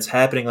time, and it's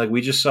happening like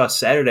we just saw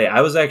Saturday.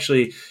 I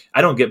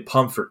don't get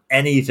pumped for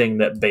anything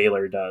that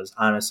Baylor does.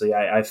 Honestly,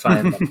 I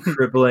find them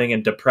crippling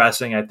and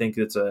depressing. I think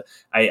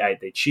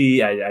they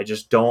cheat. I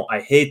just don't.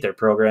 I hate their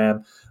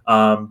program.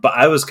 But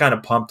I was kind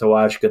of pumped to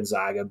watch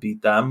Gonzaga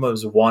beat them. It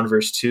was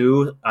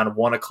 1-2 on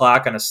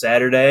 1:00 on a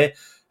Saturday.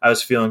 I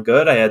was feeling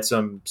good. I had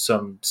some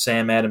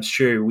Sam Adams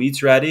cherry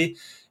wheats ready.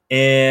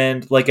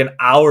 And like an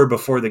hour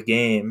before the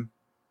game,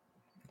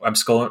 I'm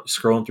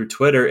scrolling through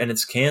Twitter and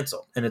it's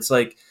canceled. And it's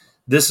like,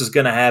 this is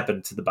going to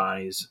happen to the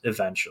Bonnies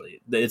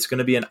eventually. It's going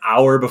to be an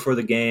hour before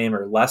the game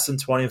or less than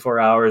 24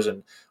 hours.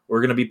 And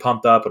we're going to be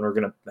pumped up and we're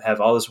going to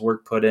have all this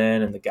work put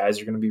in and the guys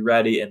are going to be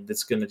ready. And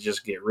it's going to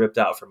just get ripped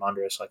out from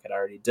under us like it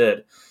already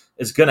did.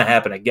 It's going to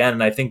happen again.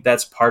 And I think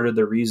that's part of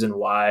the reason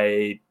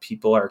why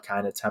people are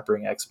kind of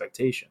tempering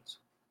expectations.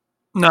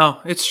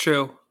 No, it's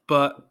true.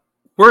 But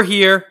we're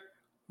here.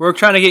 We're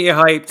trying to get you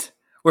hyped.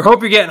 We hope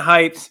you're getting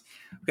hyped.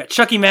 We've got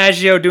Chucky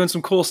Maggio doing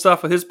some cool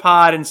stuff with his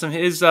pod and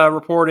his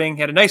reporting.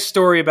 He had a nice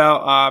story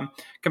about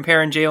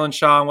comparing Jalen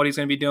Shaw and what he's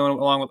going to be doing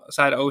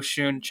alongside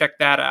Oshun. Check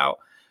that out.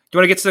 Do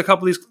you want to get to a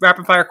couple of these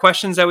rapid fire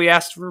questions that we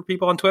asked for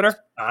people on Twitter?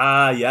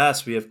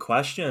 Yes, we have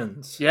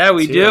questions. Yeah,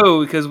 we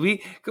do because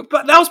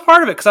but that was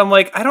part of it because I'm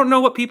like, I don't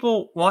know what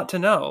people want to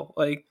know.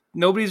 Like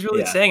nobody's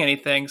really saying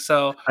anything.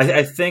 So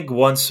I think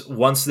once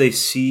they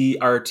see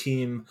our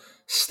team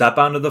step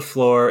onto the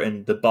floor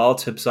and the ball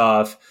tips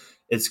off,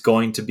 it's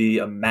going to be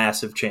a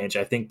massive change.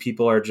 I think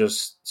people are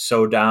just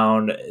so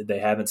down. They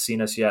haven't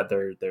seen us yet.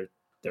 They're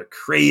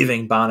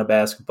craving Bona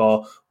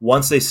basketball.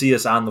 Once they see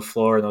us on the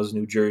floor in those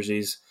new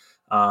jerseys,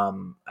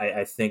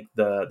 I think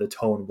the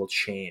tone will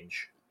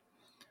change.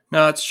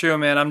 No, it's true,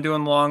 man. I'm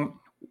doing long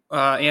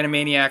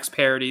Animaniacs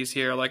parodies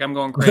here. Like I'm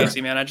going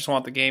crazy, man. I just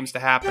want the games to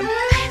happen.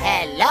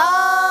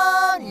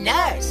 Hello,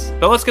 nurse.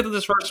 But let's get to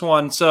this first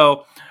one.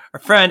 So our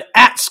friend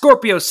at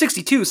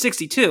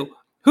Scorpio6262.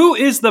 Who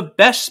is the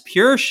best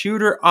pure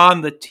shooter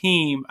on the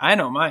team? I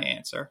know my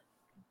answer.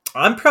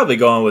 I'm probably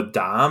going with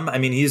Dom. I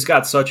mean, he's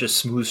got such a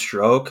smooth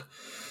stroke.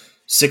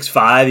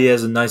 6'5", he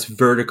has a nice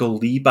vertical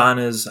leap on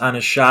his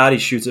shot. He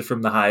shoots it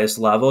from the highest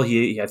level.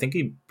 I think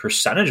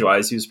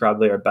percentage-wise, he was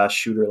probably our best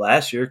shooter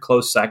last year.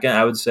 Close second,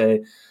 I would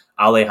say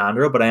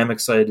Alejandro, but I am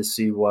excited to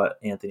see what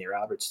Anthony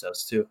Roberts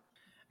does too.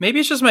 Maybe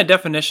it's just my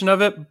definition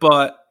of it,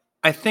 but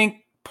I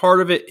think part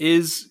of it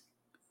is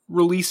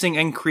releasing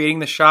and creating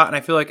the shot, and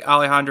I feel like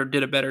Alejandro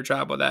did a better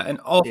job with that. And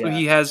also,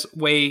 he has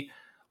way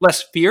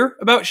less fear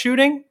about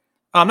shooting.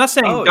 I'm not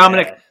saying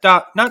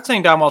not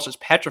saying Dom Welch is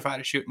petrified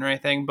of shooting or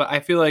anything, but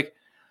I feel like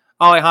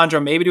Alejandro,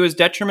 maybe to his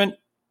detriment,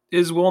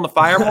 is willing to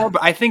fire more.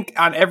 But I think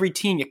on every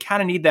team, you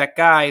kind of need that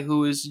guy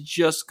who is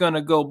just going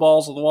to go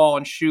balls to the wall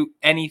and shoot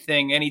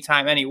anything,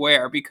 anytime,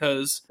 anywhere,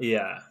 because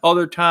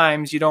other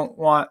times you don't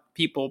want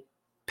people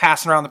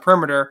passing around the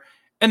perimeter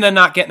and then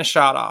not getting a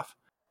shot off.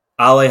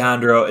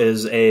 Alejandro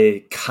is a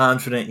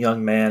confident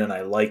young man, and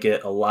I like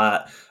it a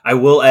lot. I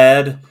will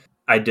add,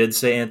 I did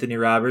say Anthony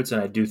Roberts, and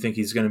I do think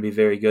he's going to be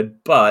very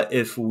good. But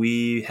if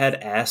we had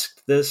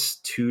asked this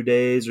 2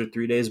 days or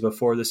 3 days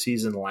before the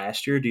season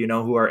last year, do you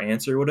know who our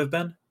answer would have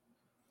been?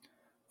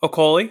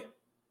 Okoli?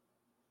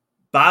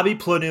 Bobby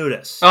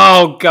Planutis.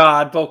 Oh,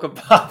 God, Boca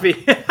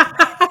Bobby.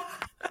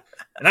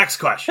 Next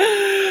question.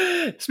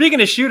 Speaking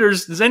of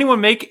shooters, does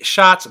anyone make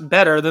shots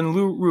better than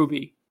Lou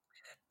Ruby?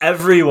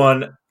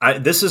 Everyone,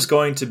 this is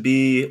going to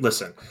be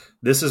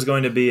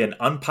an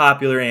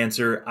unpopular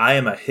answer. I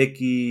am a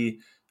Hickey.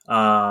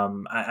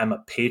 I'm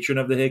a patron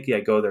of the Hickey. I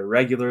go there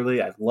regularly.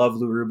 I love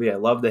Lou Ruby. I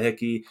love the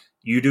Hickey.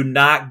 You do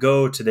not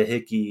go to the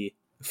Hickey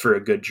for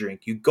a good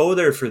drink. You go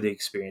there for the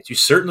experience. You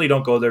certainly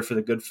don't go there for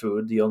the good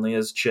food. He only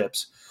has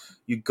chips.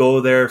 You go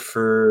there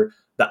for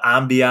the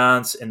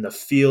ambiance and the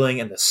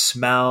feeling and the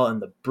smell and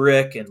the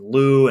brick and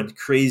Lou and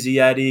Crazy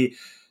Eddie.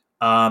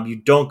 You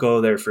don't go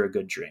there for a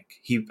good drink.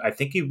 I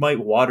think he might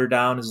water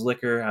down his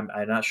liquor. I'm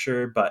not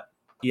sure, but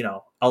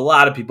a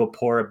lot of people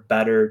pour a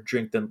better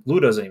drink than Lou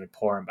doesn't even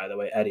pour them, by the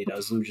way. Eddie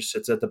does. Lou just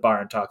sits at the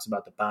bar and talks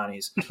about the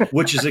Bonnies,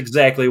 which is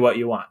exactly what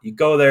you want. You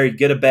go there, you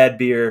get a bad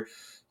beer,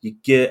 you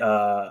get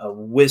a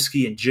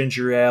whiskey and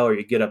ginger ale, or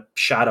you get a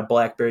shot of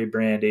blackberry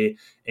brandy,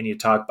 and you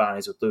talk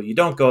Bonnies with Lou. You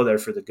don't go there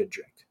for the good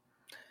drink.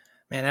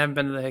 Man, I haven't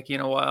been to the Hickey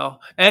in a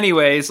while.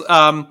 Anyways,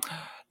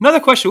 another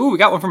question. Ooh, we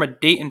got one from a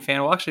Dayton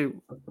fan. We'll actually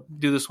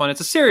do this one.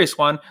 It's a serious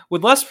one.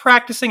 With less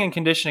practicing and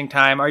conditioning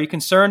time, are you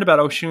concerned about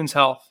Oshun's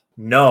health?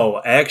 No,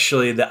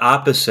 actually the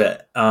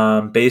opposite.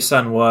 Based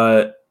on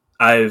what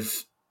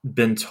I've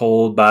been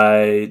told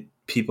by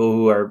people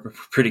who are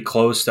pretty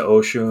close to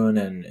Oshun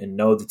and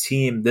know the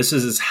team, this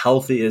is as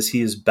healthy as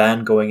he has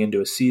been going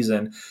into a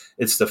season.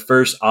 It's the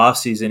first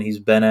offseason he's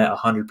been at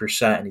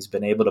 100%, and he's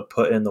been able to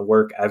put in the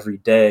work every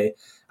day.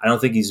 I don't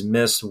think he's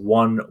missed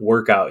one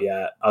workout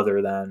yet,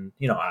 other than,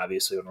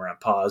 obviously when we're on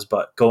pause,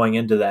 but going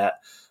into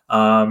that,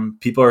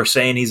 people are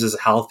saying he's as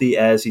healthy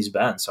as he's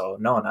been. So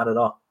no, not at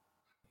all.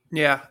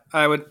 Yeah,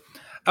 I would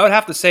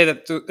have to say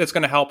that it's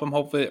going to help him.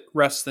 Hopefully it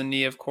rests the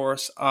knee, of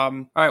course.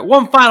 All right,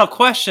 one final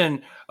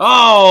question.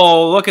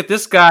 Oh, look at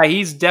this guy.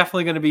 He's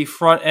definitely going to be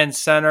front and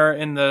center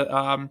in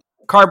the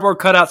cardboard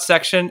cutout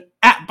section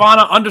at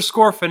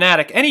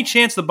Bonna_fanatic. Any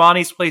chance the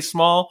Bonnies play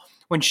small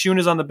when Shun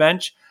is on the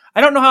bench? I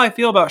don't know how I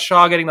feel about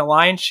Shaw getting the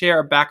lion's share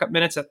of backup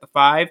minutes at the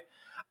 5.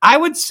 I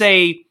would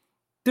say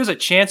there's a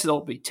chance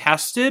it'll be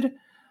tested.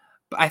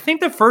 But I think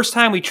the first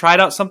time we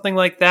tried out something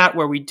like that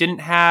where we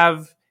didn't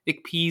have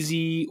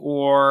Ikpeazi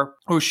or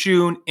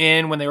Oshun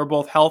in when they were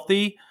both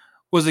healthy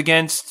was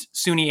against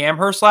SUNY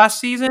Amherst last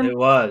season. It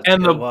was.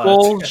 And the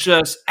Bulls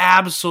just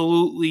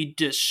absolutely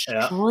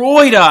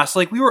destroyed us.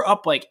 Like, we were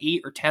up like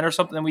 8 or 10 or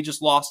something, and we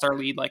just lost our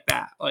lead like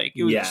that. Like,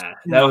 it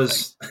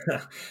was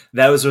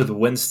that was with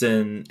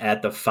Winston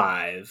at the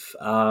 5.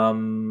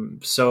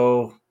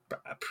 So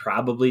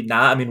probably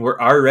not. I mean, we're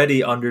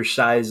already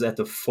undersized at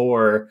the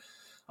 4.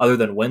 Other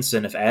than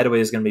Winston, if Adaway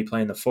is going to be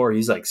playing the 4,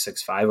 he's like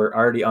 6'5". We're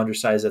already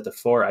undersized at the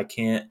 4.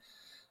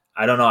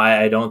 I don't know.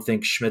 I don't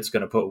think Schmidt's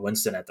going to put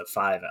Winston at the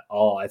 5 at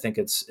all. I think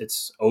it's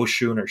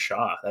Oshun or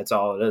Shaw. That's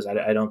all it is.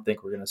 I don't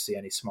think we're going to see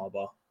any small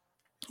ball.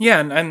 Yeah,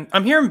 and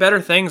I'm hearing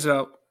better things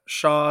about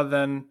Shaw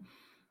than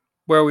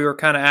where we were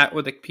kind of at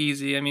with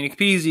Ikpeazi. I mean,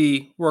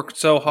 Ikpeazi worked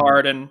so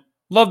hard and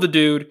love the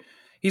dude.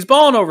 He's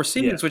balling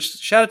overseas, which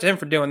shout out to him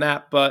for doing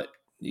that. But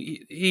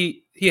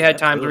he had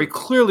times where he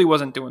clearly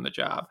wasn't doing the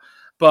job.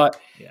 But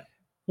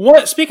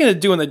speaking of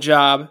doing the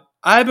job,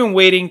 I've been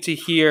waiting to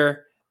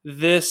hear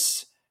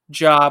this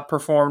job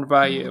performed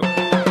by you.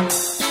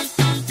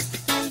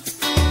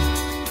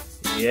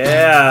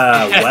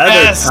 Yeah,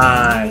 weather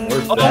time.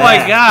 We're back.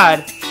 My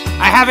God.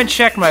 I haven't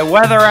checked my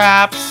weather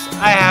apps.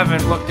 I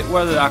haven't looked at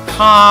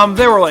weather.com.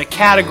 There were like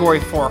Category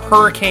 4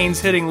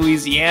 hurricanes hitting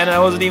Louisiana. I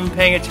wasn't even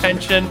paying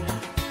attention.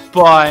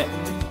 But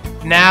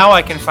now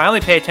I can finally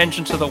pay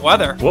attention to the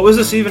weather. What was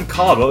this even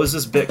called? What was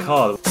this bit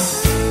called?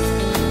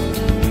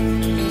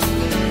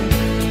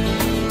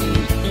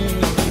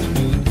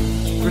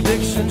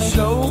 Prediction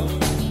show,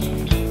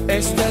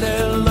 a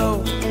steady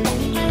low.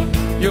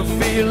 You're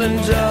feeling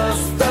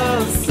just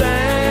the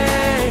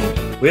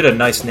same. We had a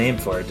nice name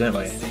for it, didn't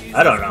we?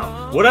 I don't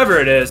know. Whatever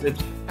it is,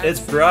 it's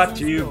brought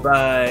to you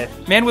by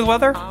Man with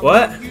Weather?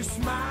 What?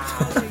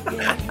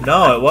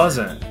 No, it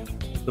wasn't.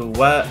 The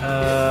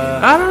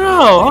I don't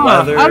know.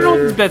 Weather... I don't know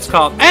what this bit's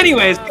called.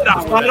 Anyways,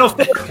 the final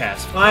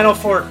forecast. Final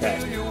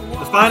forecast.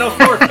 The final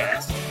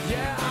forecast.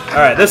 All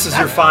right, this is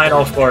your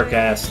final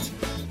forecast.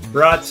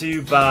 Brought to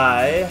you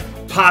by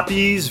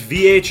Poppy's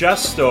VHS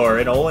store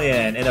in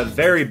Olean, in a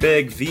very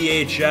big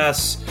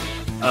VHS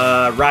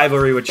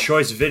rivalry with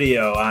Choice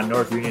Video on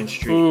North Union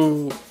Street.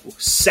 Ooh.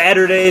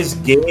 Saturday's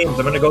games.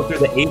 I'm going to go through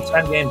the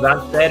 8-10 games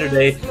on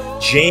Saturday.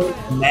 James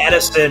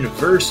Madison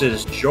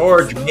versus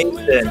George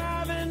Mason.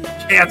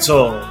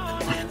 Canceled.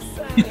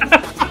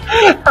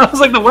 I was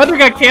like, the weather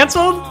got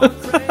canceled?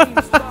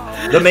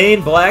 The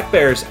Maine Black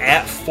Bears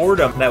at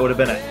Fordham. That would have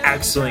been an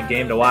excellent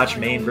game to watch.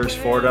 Maine versus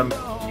Fordham.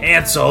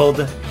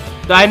 Canceled.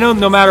 I know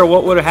no matter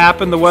what would have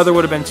happened, the weather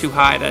would have been too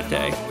high that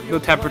day. The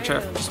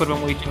temperature just would have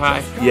been way too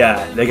high.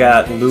 Yeah, they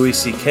got Louis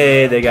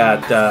C.K., they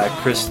got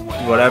Chris,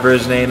 whatever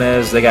his name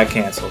is, they got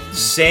canceled.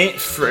 St.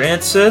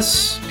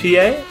 Francis,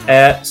 PA,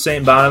 at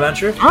St.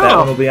 Bonaventure. Oh. That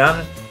one will be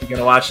on. You're going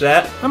to watch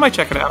that? I might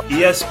check it out.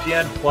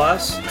 ESPN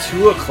Plus,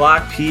 2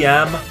 o'clock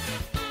p.m.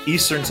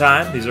 Eastern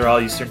Time. These are all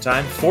Eastern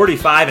Time.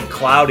 45 and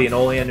cloudy in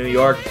Olean, New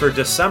York. For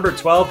December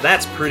 12th,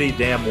 that's pretty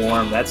damn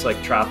warm. That's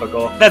like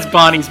tropical. That's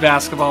Bonnie's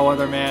basketball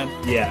weather, man.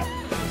 Yeah.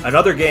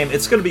 Another game,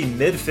 it's going to be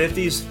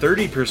mid-50s,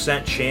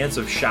 30% chance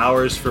of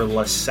showers for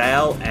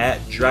LaSalle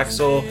at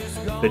Drexel.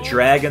 The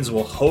Dragons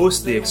will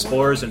host the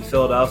Explorers in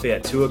Philadelphia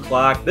at 2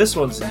 o'clock. This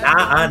one's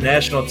not on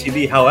national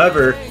TV.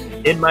 However,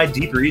 in my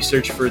deep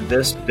research for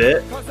this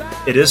bit,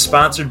 it is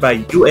sponsored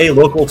by UA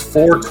Local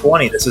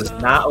 420. This is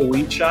not a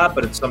weed shop,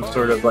 but it's some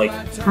sort of like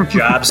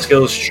job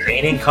skills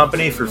training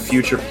company for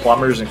future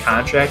plumbers and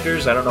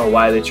contractors. I don't know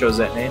why they chose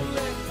that name.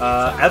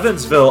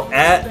 Evansville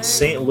at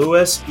St.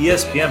 Louis,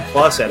 ESPN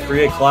Plus at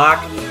 3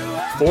 o'clock.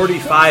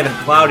 45 and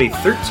cloudy,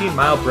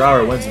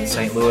 13-mile-per-hour winds in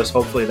St. Louis.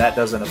 Hopefully that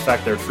doesn't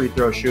affect their free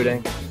throw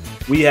shooting.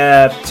 We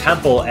have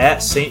Temple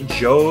at St.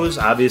 Joe's,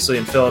 obviously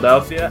in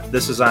Philadelphia.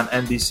 This is on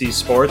NBC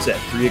Sports at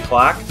 3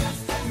 o'clock.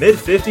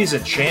 Mid-50s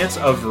and chance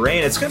of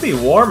rain. It's going to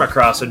be warm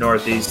across the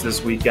Northeast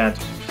this weekend.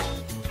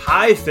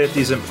 High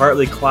 50s and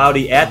partly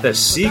cloudy at the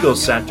Siegel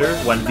Center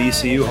when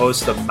VCU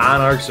hosts the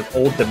Monarchs of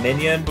Old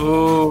Dominion.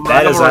 Ooh,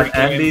 that is on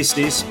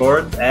NBC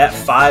Sports at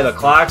 5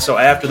 o'clock. So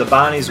after the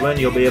Bonnies win,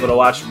 you'll be able to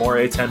watch more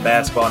A-10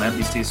 basketball on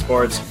NBC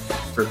Sports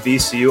for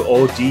VCU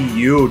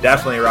ODU.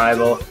 Definitely a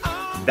rival.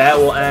 That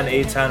will end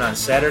A-10 on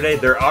Saturday.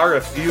 There are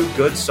a few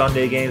good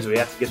Sunday games. We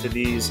have to get to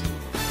these.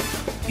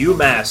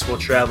 UMass will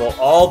travel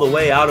all the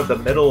way out of the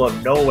middle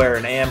of nowhere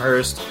in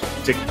Amherst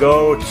to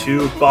go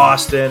to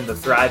Boston, the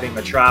thriving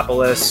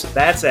metropolis.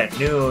 That's at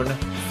noon.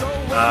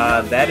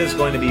 That is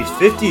going to be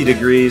 50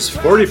 degrees,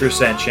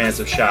 40% chance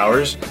of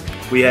showers.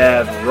 We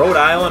have Rhode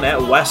Island at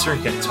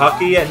Western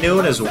Kentucky at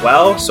noon as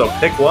well. So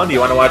pick one. Do you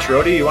want to watch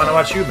Rhode or you want to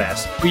watch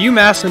UMass? Well,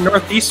 UMass and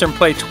Northeastern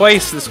play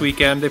twice this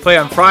weekend. They play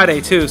on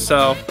Friday, too.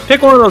 So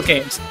pick one of those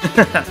games.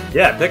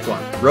 Yeah, pick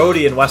one. Rhode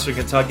and Western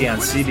Kentucky on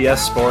CBS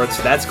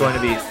Sports. That's going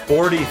to be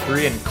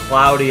 43 and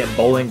cloudy in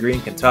Bowling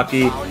Green,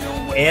 Kentucky.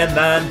 And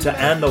then to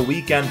end the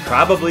weekend,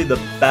 probably the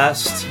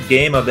best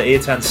game of the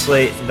A-10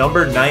 slate,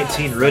 number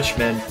 19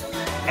 Richmond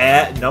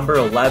at number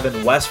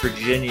 11 West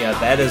Virginia.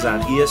 That is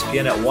on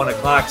ESPN at 1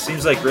 o'clock.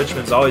 Seems like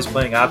Richmond's always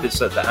playing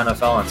opposite the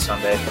NFL on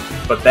Sunday,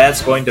 but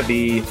that's going to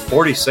be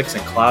 46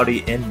 and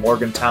cloudy in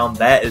Morgantown.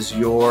 That is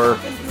your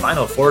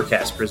final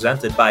forecast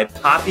presented by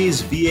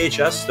Poppy's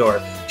VHS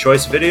Store.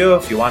 Choice Video,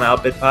 if you want to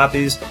outbid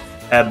Poppy's,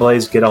 have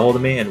Blaze get a hold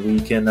of me and we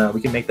can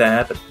make that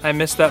happen. I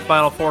missed that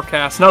final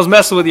forecast. And I was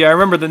messing with you. I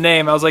remember the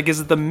name. I was like,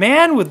 is it the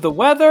man with the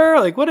weather?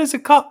 Like, what is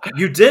it called?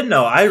 You did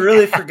know. I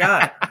really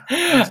forgot.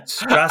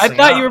 I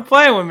thought you were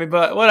playing with me,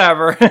 but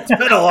whatever. It's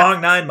been a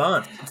long 9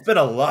 months. It's been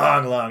a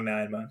long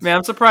 9 months. Man,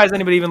 I'm surprised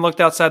anybody even looked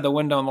outside the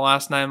window in the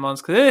last 9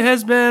 months because it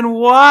has been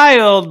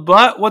wild.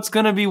 But what's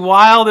going to be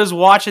wild is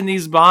watching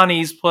these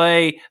Bonnies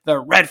play the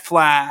Red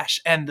Flash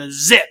and the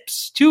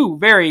Zips. Two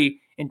very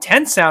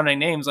intense sounding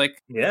names.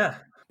 Like, yeah.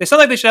 They sound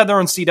like they should have their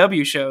own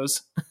CW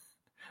shows.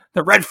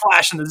 The Red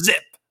Flash and the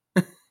Zip.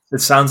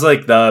 It sounds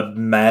like the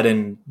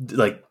Madden,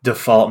 like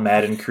default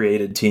Madden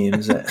created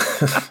teams that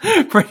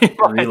pretty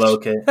much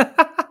relocate.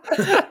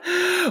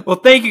 Well,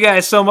 thank you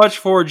guys so much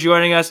for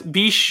joining us.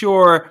 Be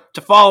sure to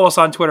follow us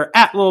on Twitter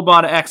at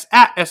LilBonnaX,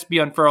 at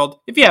SB Unfurled.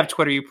 If you have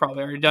Twitter, you've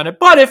probably already done it.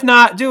 But if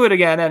not, do it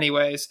again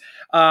anyways.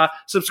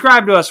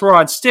 Subscribe to us. We're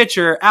on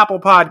Stitcher,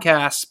 Apple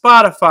Podcasts,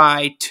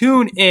 Spotify,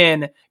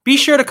 TuneIn. Be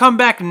sure to come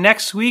back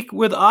next week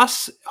with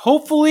us.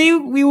 Hopefully,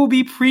 we will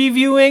be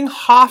previewing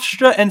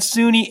Hofstra and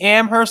SUNY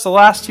Amherst, the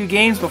last two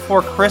games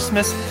before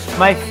Christmas.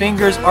 My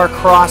fingers are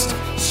crossed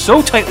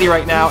so tightly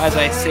right now as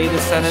I say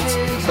this sentence.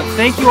 But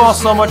thank you all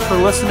so much for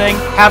listening.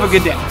 Have a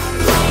good day.